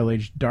 bourbon barrel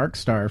aged Dark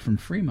Star from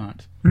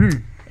Fremont,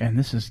 and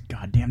this is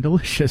goddamn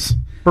delicious.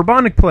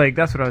 Bourbonic Plague,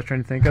 that's what I was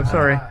trying to think of.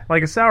 Sorry,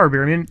 like a sour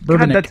beer. I mean,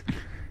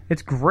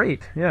 it's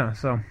great. Yeah,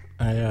 so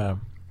I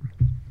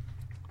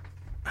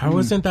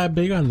wasn't that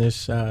big on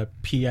this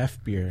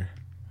PF beer.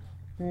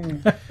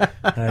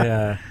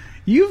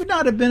 You've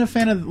not been a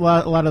fan of a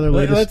lot of their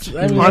latest.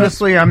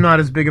 Honestly, I'm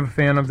not as big of a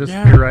fan of this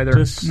beer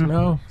either.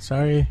 No,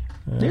 sorry.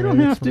 You don't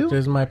have to.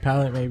 There's my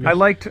palate, maybe. I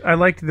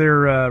liked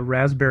their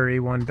raspberry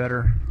one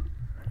better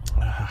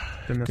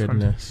than this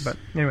one. But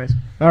anyways,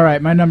 all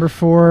right, my number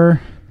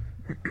 4,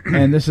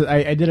 and this is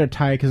I did a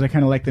tie because I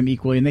kind of like them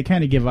equally, and they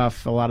kind of give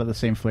off a lot of the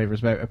same flavors.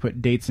 But I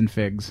put dates and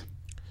figs.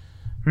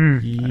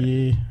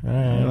 Yeah,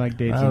 I like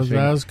dates and figs.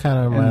 That was kind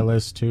of my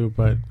list too,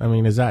 but I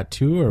mean, is that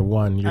 2 or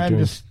 1?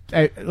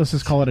 Let's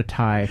just call it a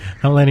tie.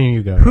 I'm letting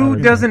you go. Who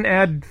doesn't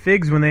add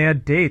figs when they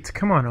add dates?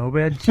 Come on,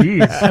 Obed.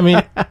 Jeez. I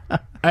mean,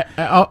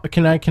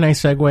 Can I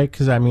segue?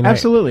 Because I mean,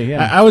 absolutely,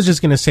 yeah. I was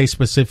just going to say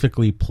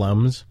specifically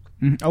plums.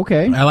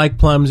 Okay, I like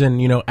plums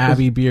and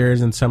Abbey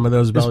beers and some of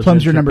those Belgian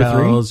plums your number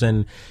 3?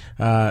 And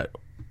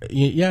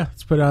yeah,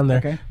 let's put it on there.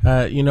 Okay.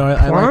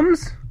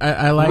 Plums?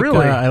 I like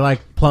Really? I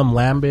like plum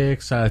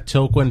lambics.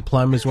 Tilquin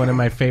plum is one of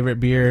my favorite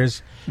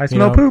beers. I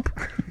smell poop.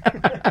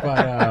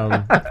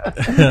 But,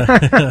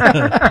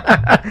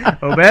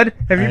 Obed,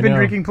 have you I been know.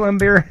 drinking plum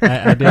beer?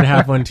 I did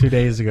have one 2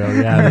 days ago.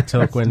 Yeah, the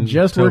Tilquin.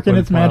 just Tilquin working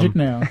its plum. magic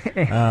now.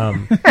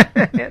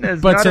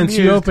 But since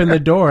you opened the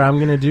door, I'm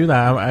going to do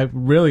that. I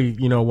really,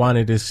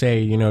 wanted to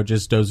say,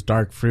 just those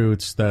dark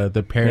fruits,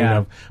 the pairing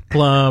of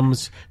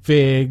plums,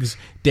 figs,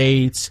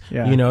 dates,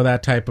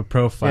 that type of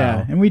profile.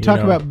 Yeah, and we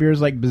talk about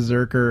beers like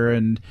Berserker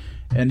and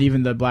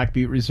even the Black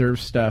Butte Reserve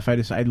stuff. I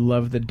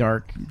love the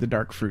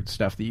dark fruit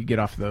stuff that you get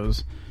off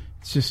those.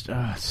 It's just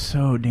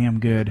so damn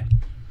good.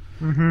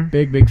 Mm-hmm.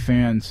 Big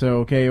fan. So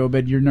okay,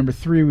 Obed, you're number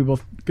 3. We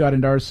both got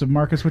into ours. So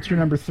Marcus, what's your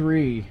number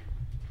 3?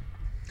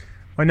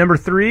 My number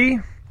 3,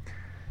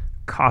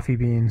 coffee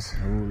beans.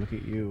 Oh, look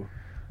at you.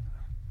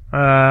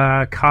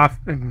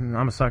 Coffee.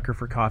 I'm a sucker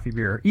for coffee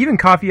beer. Even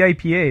coffee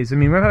IPAs. I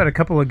mean, we've had a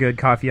couple of good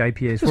coffee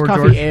IPAs. Just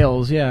coffee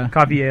ales, yeah.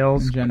 Coffee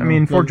ales. In general. I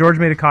mean, Fort George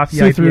made a coffee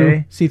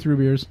see-through, IPA. See-through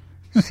beers.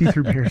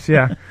 See-through beers,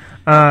 yeah.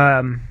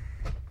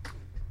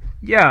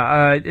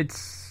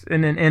 It's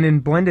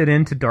and blend it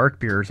into dark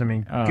beers. I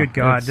mean, good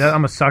God,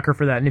 I'm a sucker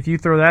for that. And if you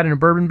throw that in a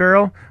bourbon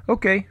barrel,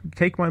 okay,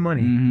 take my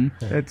money.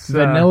 Mm-hmm. It's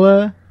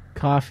vanilla,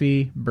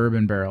 coffee,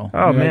 bourbon barrel.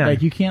 Oh, man.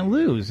 Like you can't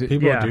lose. People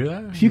do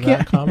that? If you Is can't,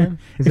 that common?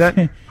 Is that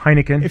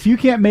Heineken? If you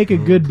can't make a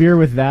good beer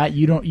with that,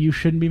 you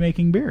shouldn't be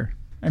making beer.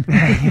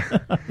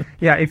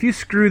 Yeah, if you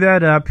screw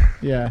that up.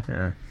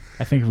 Yeah.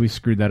 I think we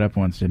screwed that up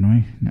once, didn't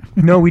we? No.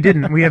 No, we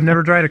didn't. We have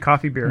never tried a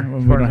coffee beer.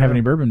 We don't have any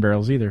bourbon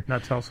barrels either.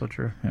 That's also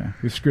true. Yeah,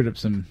 we screwed up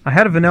some. I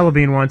had a vanilla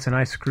bean once, and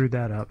I screwed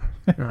that up.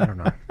 I don't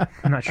know.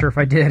 I'm not sure if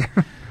I did.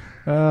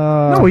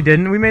 No, we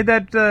didn't. We made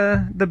that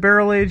the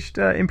barrel-aged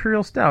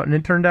Imperial Stout, and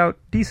it turned out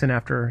decent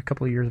after a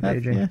couple of years of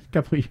aging. Yeah, a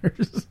couple of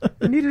years.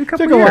 It needed a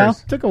couple of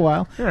years. Took a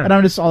while. Yeah. And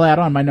I'll add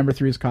on. My number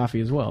 3 is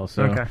coffee as well.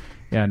 So,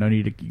 yeah, no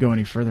need to go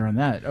any further on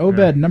that.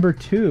 Obed, number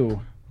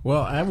 2.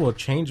 Well, I will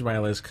change my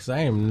list because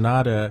I am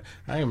not a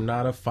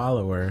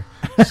follower.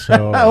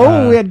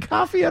 So we had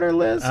coffee on our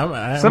list.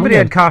 Somebody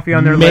had coffee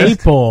on their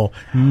list.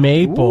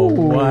 Maple.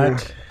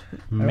 What?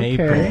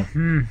 Maple. Okay.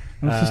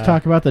 Let's just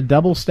talk about the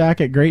double stack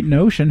at Great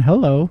Notion.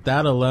 Hello.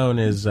 That alone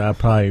is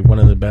probably one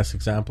of the best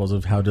examples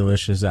of how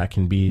delicious that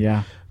can be.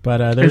 Yeah.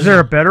 But is there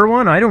a better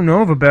one? I don't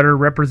know of a better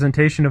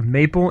representation of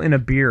maple in a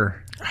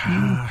beer.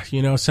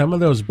 Some of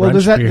those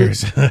brunch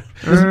beers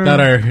that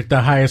are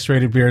the highest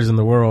rated beers in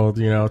the world,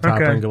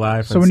 Toppling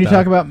Goliath. So when you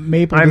talk about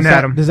maple,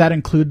 does that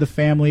include the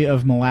family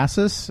of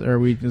molasses? Or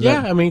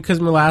I mean, because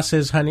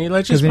molasses, honey.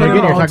 Let's just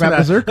talk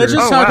about Let's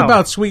just talk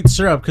about sweet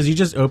syrup because you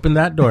just opened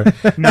that door.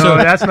 No,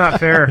 that's not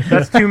fair.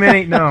 That's too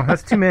many. No,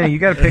 that's too many. You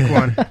got to pick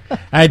one.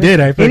 I did.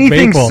 I picked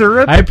anything maple.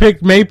 Syrup? I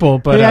picked maple,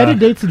 but I did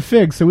dates and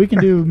figs, so we can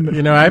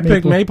do. I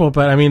picked maple,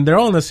 but I mean they're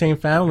all in the same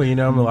family.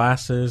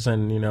 Molasses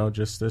and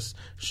just this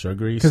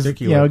sugary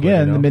sticky.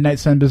 Again, the Midnight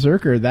Sun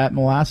Berserker, that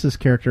molasses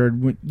character,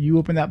 when you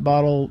open that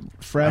bottle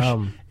fresh,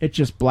 it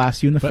just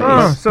blasts you in the face.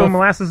 Oh, so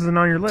molasses isn't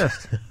on your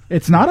list.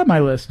 It's not on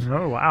my list.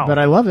 Oh, wow. But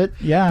I love it.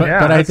 Yeah.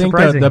 But I think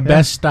the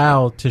best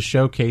style to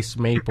showcase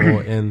maple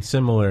in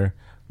similar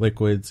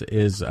liquids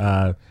is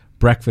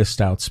breakfast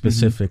stouts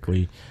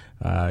specifically.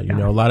 A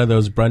lot of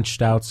those brunch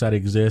stouts that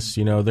exist,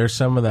 they're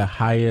some of the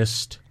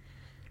highest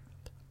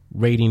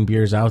rating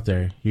beers out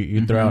there.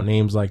 You throw out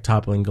names like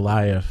Toppling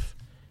Goliath,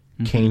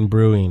 Cane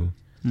Brewing,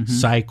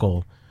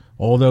 Cycle,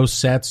 all those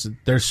sets,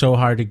 they're so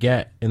hard to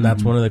get, and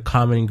that's one of the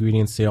common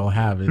ingredients they all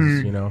have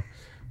is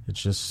it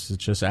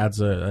just adds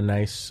a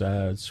nice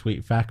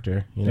sweet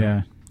factor.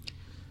 Yeah,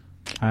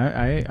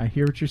 I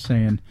hear what you're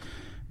saying.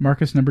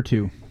 Marcus, number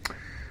 2.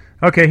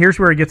 Okay, here's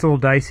where it gets a little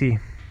dicey.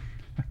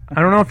 I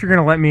don't know if you're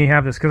going to let me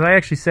have this because I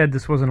actually said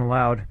this wasn't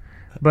allowed,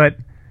 but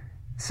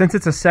since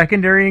it's a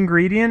secondary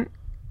ingredient,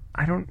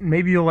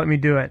 maybe you'll let me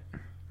do it.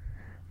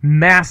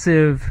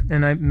 Massive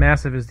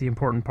is the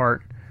important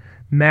part.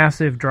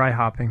 Massive dry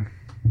hopping.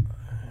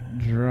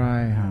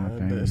 Dry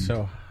hopping.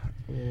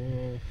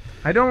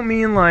 I don't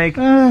mean like,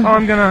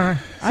 I'm gonna.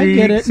 I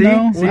get it.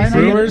 No,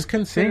 brewers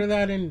consider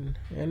that in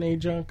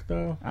adjunct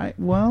though. I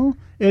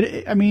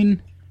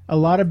mean, a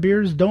lot of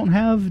beers don't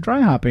have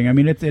dry hopping. I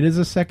mean, it is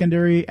a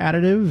secondary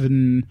additive,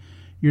 and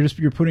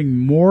you're putting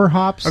more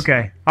hops.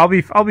 Okay, I'll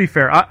be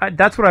fair.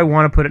 That's what I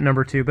want to put at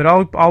number 2, but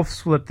I'll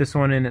slip this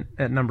one in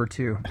at number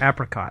 2.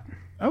 Apricot.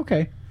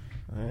 Okay.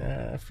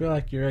 I feel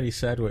like you already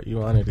said what you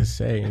wanted to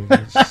say.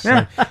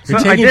 You're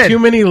taking too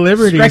many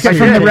liberties. Strike it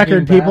from the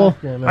record, people.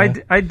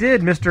 I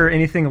did, Mr.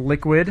 Anything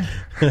Liquid.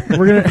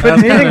 We're gonna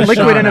put anything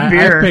liquid in a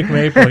beer. I picked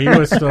maple. He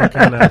was still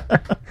kind of.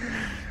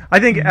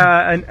 I think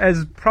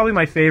as probably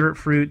my favorite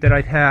fruit that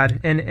I've had,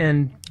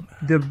 and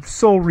the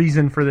sole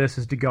reason for this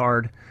is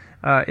DeGard,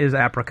 is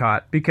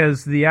apricot,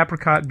 because the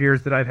apricot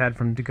beers that I've had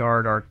from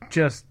DeGard are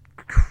just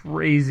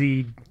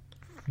crazy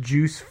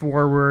juice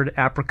forward,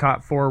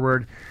 apricot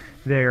forward.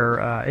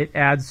 It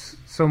adds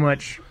so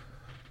much,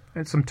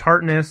 and some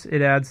tartness.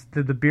 It adds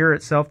the beer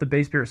itself, the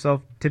base beer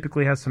itself,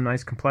 typically has some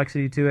nice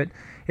complexity to it.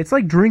 It's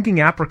like drinking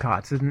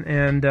apricots,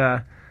 and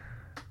the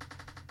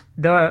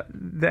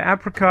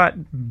apricot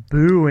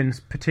boo in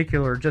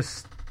particular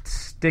just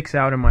sticks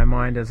out in my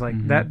mind as like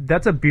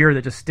that's a beer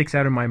that just sticks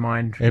out in my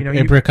mind.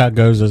 Apricot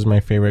Goza is my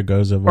favorite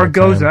Goza of all time.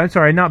 Goza. I'm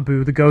sorry, not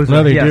boo. The Goza.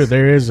 No, they do.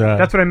 There is.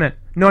 That's what I meant.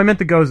 No, I meant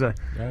the Goza.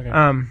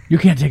 Okay. You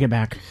can't take it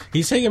back.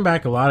 He's taking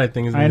back a lot of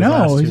things. I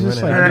know. He's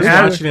just like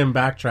watching him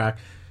backtrack.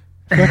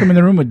 I feel like I'm in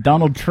the room with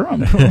Donald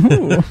Trump.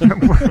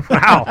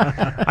 Wow,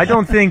 I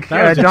don't think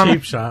that was a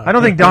cheap shot. I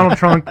don't think Donald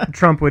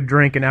Trump would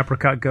drink an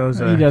apricot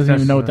Goza. He doesn't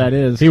even know what that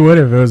is. He would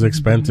if it was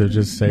expensive.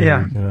 Just say,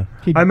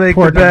 I make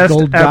the best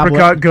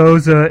apricot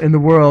Goza in the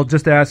world.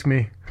 Just ask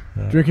me.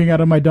 Drinking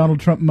out of my Donald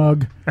Trump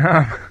mug.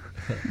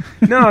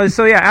 No,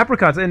 so yeah,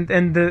 apricots and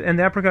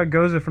the apricot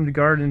Goza from the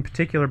garden in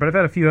particular. But I've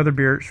had a few other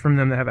beers from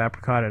them that have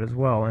apricot in it as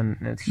well, and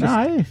it's just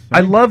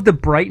I love the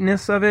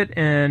brightness of it,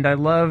 and I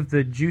love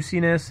the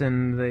juiciness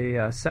and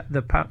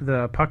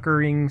the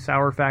puckering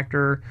sour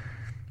factor.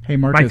 Hey,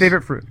 Marcus, my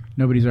favorite fruit.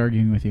 Nobody's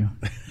arguing with you.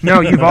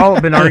 No, you've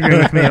all been arguing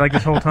with me like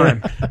this whole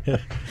time.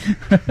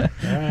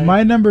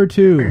 My number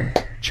 2,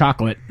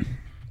 chocolate.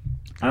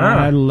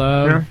 I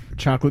love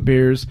chocolate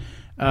beers.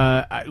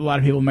 A lot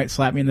of people might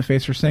slap me in the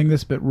face for saying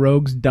this, but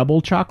Rogue's Double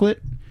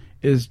Chocolate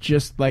is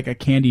just like a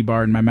candy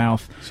bar in my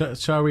mouth.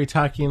 So are we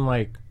talking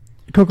like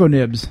Cocoa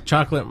Nibs,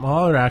 chocolate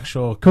malt, or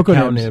actual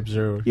Cocoa Nibs,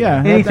 or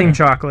anything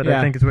chocolate?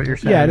 I think is what you're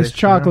saying. Yeah, it is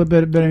chocolate,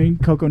 but I mean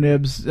Cocoa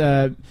Nibs.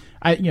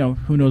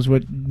 Who knows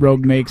what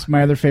Rogue makes?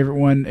 My other favorite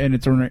one, and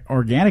it's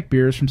organic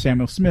beers from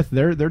Samuel Smith.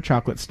 Their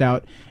chocolate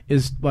stout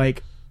is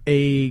like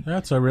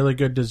that's a really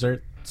good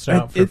dessert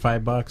stout for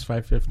 $5,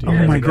 $5.50.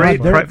 Oh my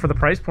god! For the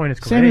price point, it's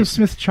great. Samuel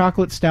Smith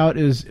chocolate stout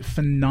is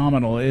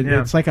phenomenal.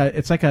 It's like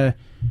a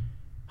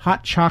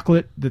hot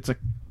chocolate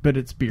but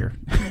it's beer.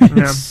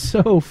 It's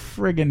so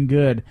friggin'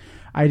 good.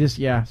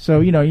 So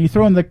you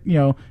throw in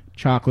the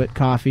chocolate,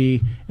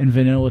 coffee, and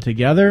vanilla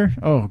together.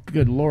 Oh,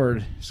 good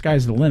lord,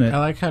 sky's the limit. I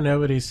like how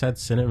nobody said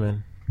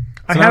cinnamon.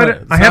 I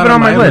have it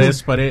on my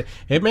list, but it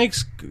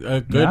makes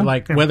a good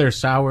whether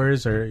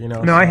sours or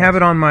No, I have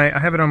it on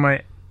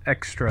my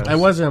extras. I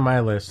wasn't on my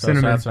list, so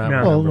that's not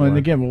and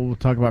again, we'll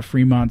talk about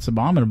Fremont's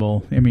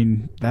Abominable. I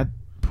mean,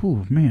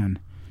 man.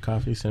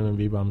 Coffee cinnamon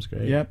B-bomb's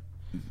great. Yep.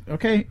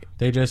 Okay.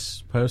 They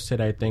just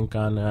posted, I think,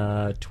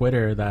 on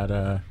Twitter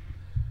that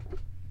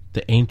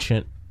the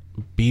ancient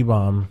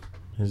B-bomb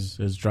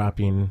is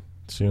dropping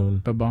soon.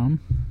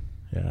 B-bomb?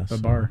 Yeah.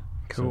 B-bar.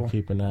 Cool. So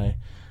keep an eye.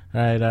 All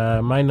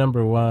right, my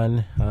number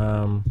 1.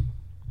 I'm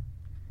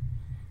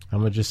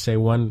gonna just say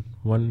one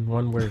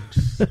word.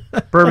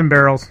 Bourbon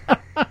barrels.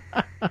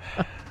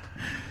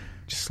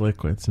 Just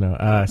liquids.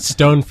 No.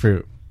 Stone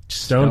fruit.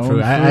 Stone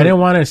fruit. I didn't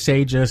want to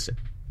say just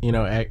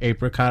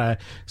apricot.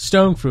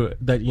 Stone fruit.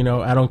 That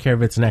I don't care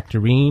if it's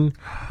nectarine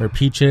or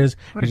peaches.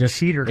 What a just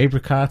cheater.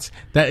 Apricots.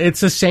 That it's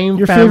the same.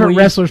 Your family. favorite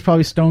wrestler is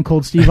probably Stone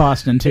Cold Steve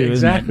Austin too.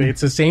 Exactly. Isn't it?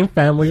 It's the same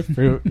family of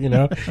fruit.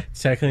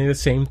 It's technically the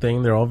same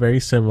thing. They're all very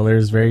similar.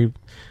 There's very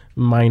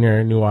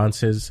minor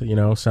nuances.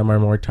 Some are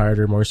more tart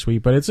or more sweet,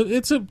 but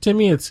to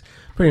me it's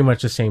pretty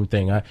much the same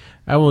thing.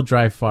 I will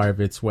drive far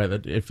if it's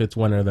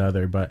one or the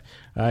other, but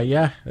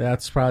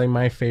that's probably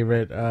my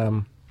favorite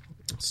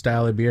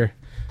style of beer,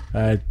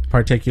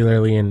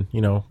 particularly in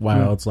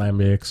wilds,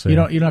 lambics. You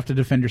don't have to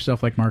defend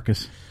yourself like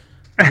Marcus.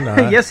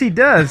 Yes, he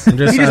does. He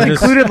just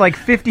included like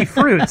 50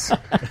 fruits.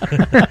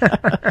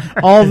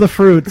 All the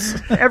fruits.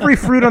 Every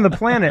fruit on the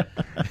planet.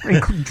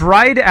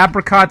 Dried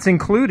apricots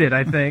included,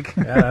 I think.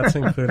 Yeah, that's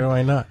included.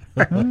 Why not?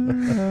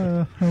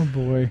 Oh,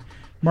 boy.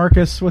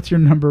 Marcus, what's your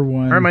number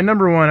 1? All right, my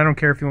number 1, I don't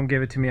care if you won't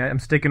give it to me. I'm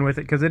sticking with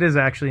it because it is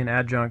actually an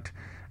adjunct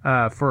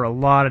for a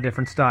lot of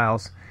different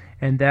styles.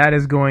 And that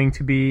is going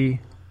to be...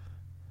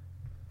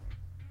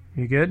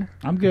 You good?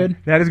 I'm good.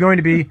 That is going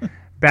to be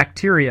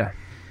Bacteria.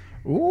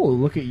 Ooh,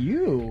 look at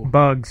you.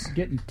 Bugs.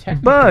 Getting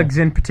technical. Bugs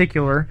in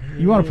particular.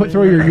 You want to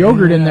throw your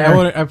yogurt in there.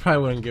 I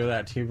probably wouldn't give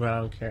that to you, but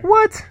I don't care.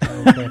 What?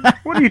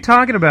 What are you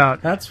talking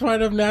about? That's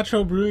part of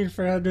natural brewing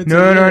for hundreds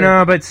No. of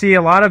years. But see,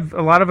 a lot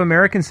of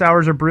American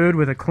sours are brewed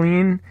with a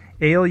clean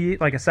ale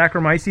yeast, like a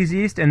Saccharomyces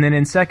yeast, and then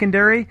in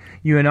secondary,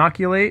 you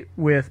inoculate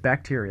with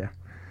bacteria.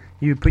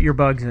 You put your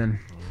bugs in.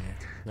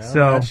 No,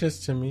 that's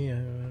just to me.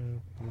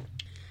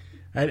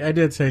 I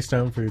did say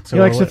stone fruit. So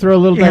he likes to throw a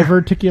little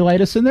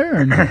diverticulitis in there.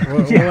 And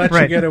we'll let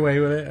you get away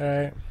with it. All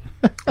right.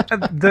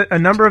 A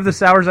number of the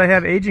sours I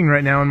have aging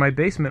right now in my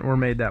basement were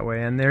made that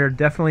way, and they're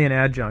definitely an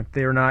adjunct.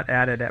 They are not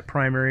added at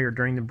primary or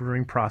during the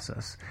brewing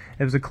process.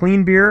 It was a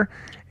clean beer,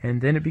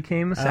 and then it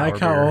became a sour beer. I like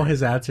how all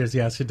his answers, he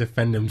has to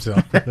defend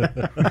himself.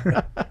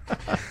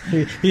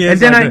 he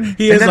is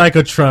like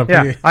a Trump.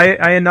 Yeah,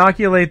 I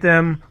inoculate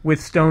them with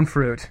stone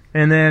fruit,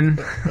 and then...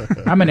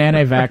 I'm an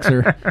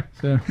anti-vaxxer,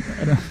 so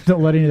I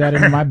don't let any of that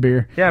into my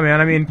beer. Yeah, man,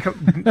 I mean,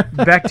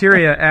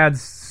 bacteria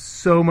adds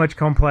so much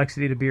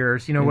complexity to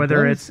beers. You know,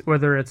 whether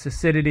it's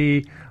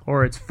acidity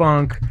or it's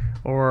funk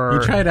or...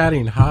 You tried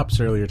adding hops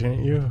earlier,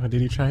 didn't you?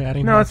 Did you try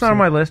adding hops? No, it's not on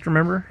my list,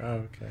 remember?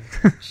 Oh, okay.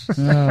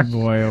 Oh,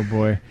 boy, oh,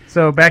 boy.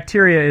 So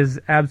Bacteria is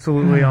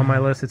absolutely on my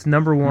list. It's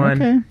number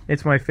one. Okay.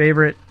 It's my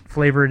favorite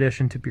flavor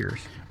addition to beers.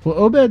 Well,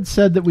 Obed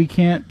said that we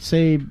can't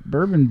say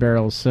bourbon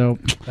barrels, so...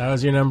 That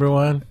was your number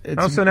one?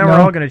 So now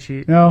we're all going to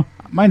cheat. No,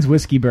 mine's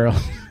whiskey barrel.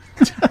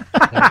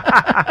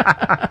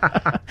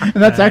 And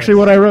that's actually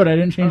what I wrote. I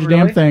didn't change a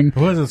damn thing. It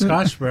wasn't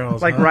Scotch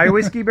barrels. Like rye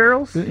whiskey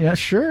barrels? Yeah,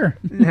 sure.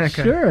 Okay.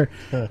 Sure.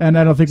 And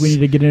I don't think we need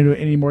to get into it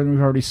any more than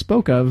we've already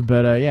spoke of,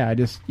 but yeah, I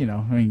just,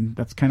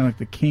 that's kind of like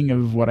the king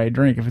of what I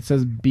drink. If it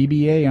says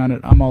BBA on it,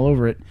 I'm all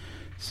over it.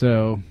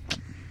 So,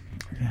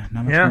 yeah,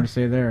 not much more to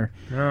say there.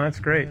 No, that's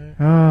great.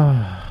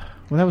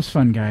 Well, that was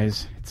fun,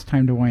 guys. It's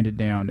time to wind it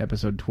down.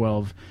 Episode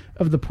 12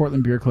 of the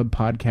Portland Beer Club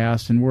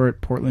podcast, and we're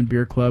at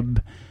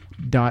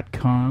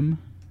portlandbeerclub.com.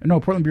 No,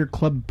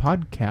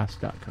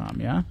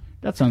 portlandbeerclubpodcast.com, yeah?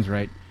 That sounds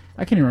right.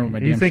 I can't even remember my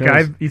damn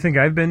shows. You think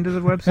I've been to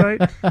the website?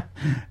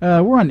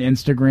 We're on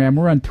Instagram.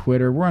 We're on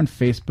Twitter. We're on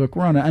Facebook.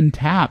 We're on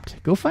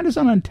Untapped. Go find us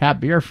on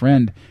Untapped. Be our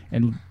friend,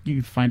 and you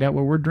can find out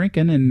what we're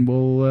drinking, and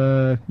we'll,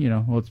 well,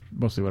 it's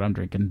mostly what I'm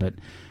drinking, but...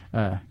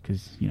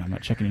 because I'm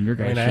not checking in your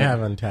guys' I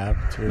have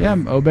Untapped too. Yeah,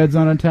 Obed's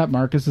on Untapped,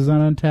 Marcus is on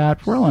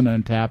Untapped, we're all on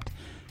Untapped,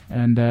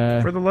 and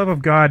for the love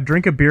of God,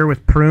 drink a beer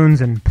with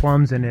prunes and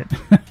plums in it.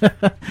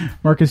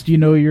 Marcus, do you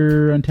know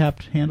your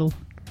Untapped handle?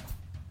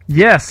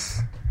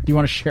 Yes. Do you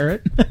want to share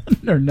it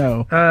or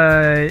no?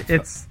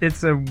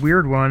 It's a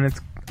weird one. It's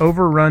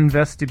Overrun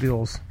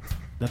Vestibules.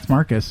 That's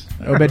Marcus.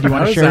 Obed, do you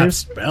want to share? How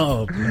is that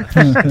spelled?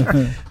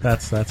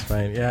 That's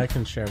fine. Yeah, I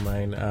can share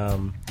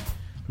mine.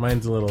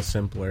 Mine's a little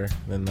simpler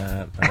than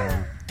that.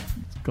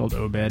 It's called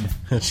Obed.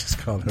 It's just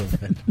called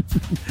Obed.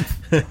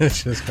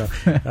 It's just called...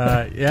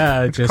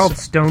 it's called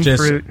Stone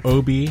Fruit.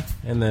 Obi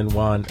and then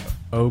Wan.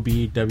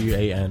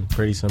 Obwan.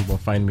 Pretty simple.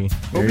 Find me.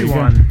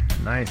 Obi-Wan.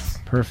 Nice.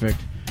 Perfect.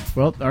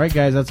 Well, all right,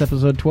 guys. That's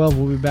episode 12.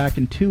 We'll be back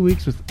in 2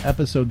 weeks with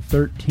episode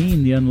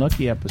 13, the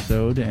unlucky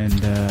episode,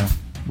 and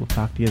we'll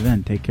talk to you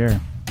then. Take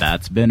care.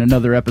 That's been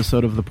another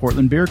episode of the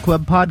Portland Beer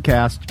Club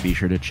podcast. Be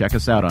sure to check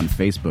us out on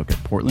Facebook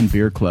at Portland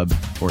Beer Club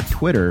or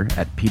Twitter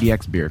at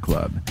PDX Beer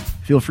Club.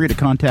 Feel free to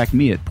contact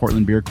me at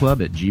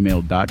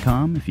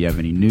portlandbeerclub@gmail.com if you have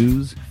any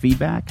news,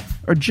 feedback,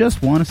 or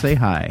just want to say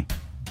hi.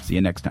 See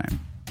you next time.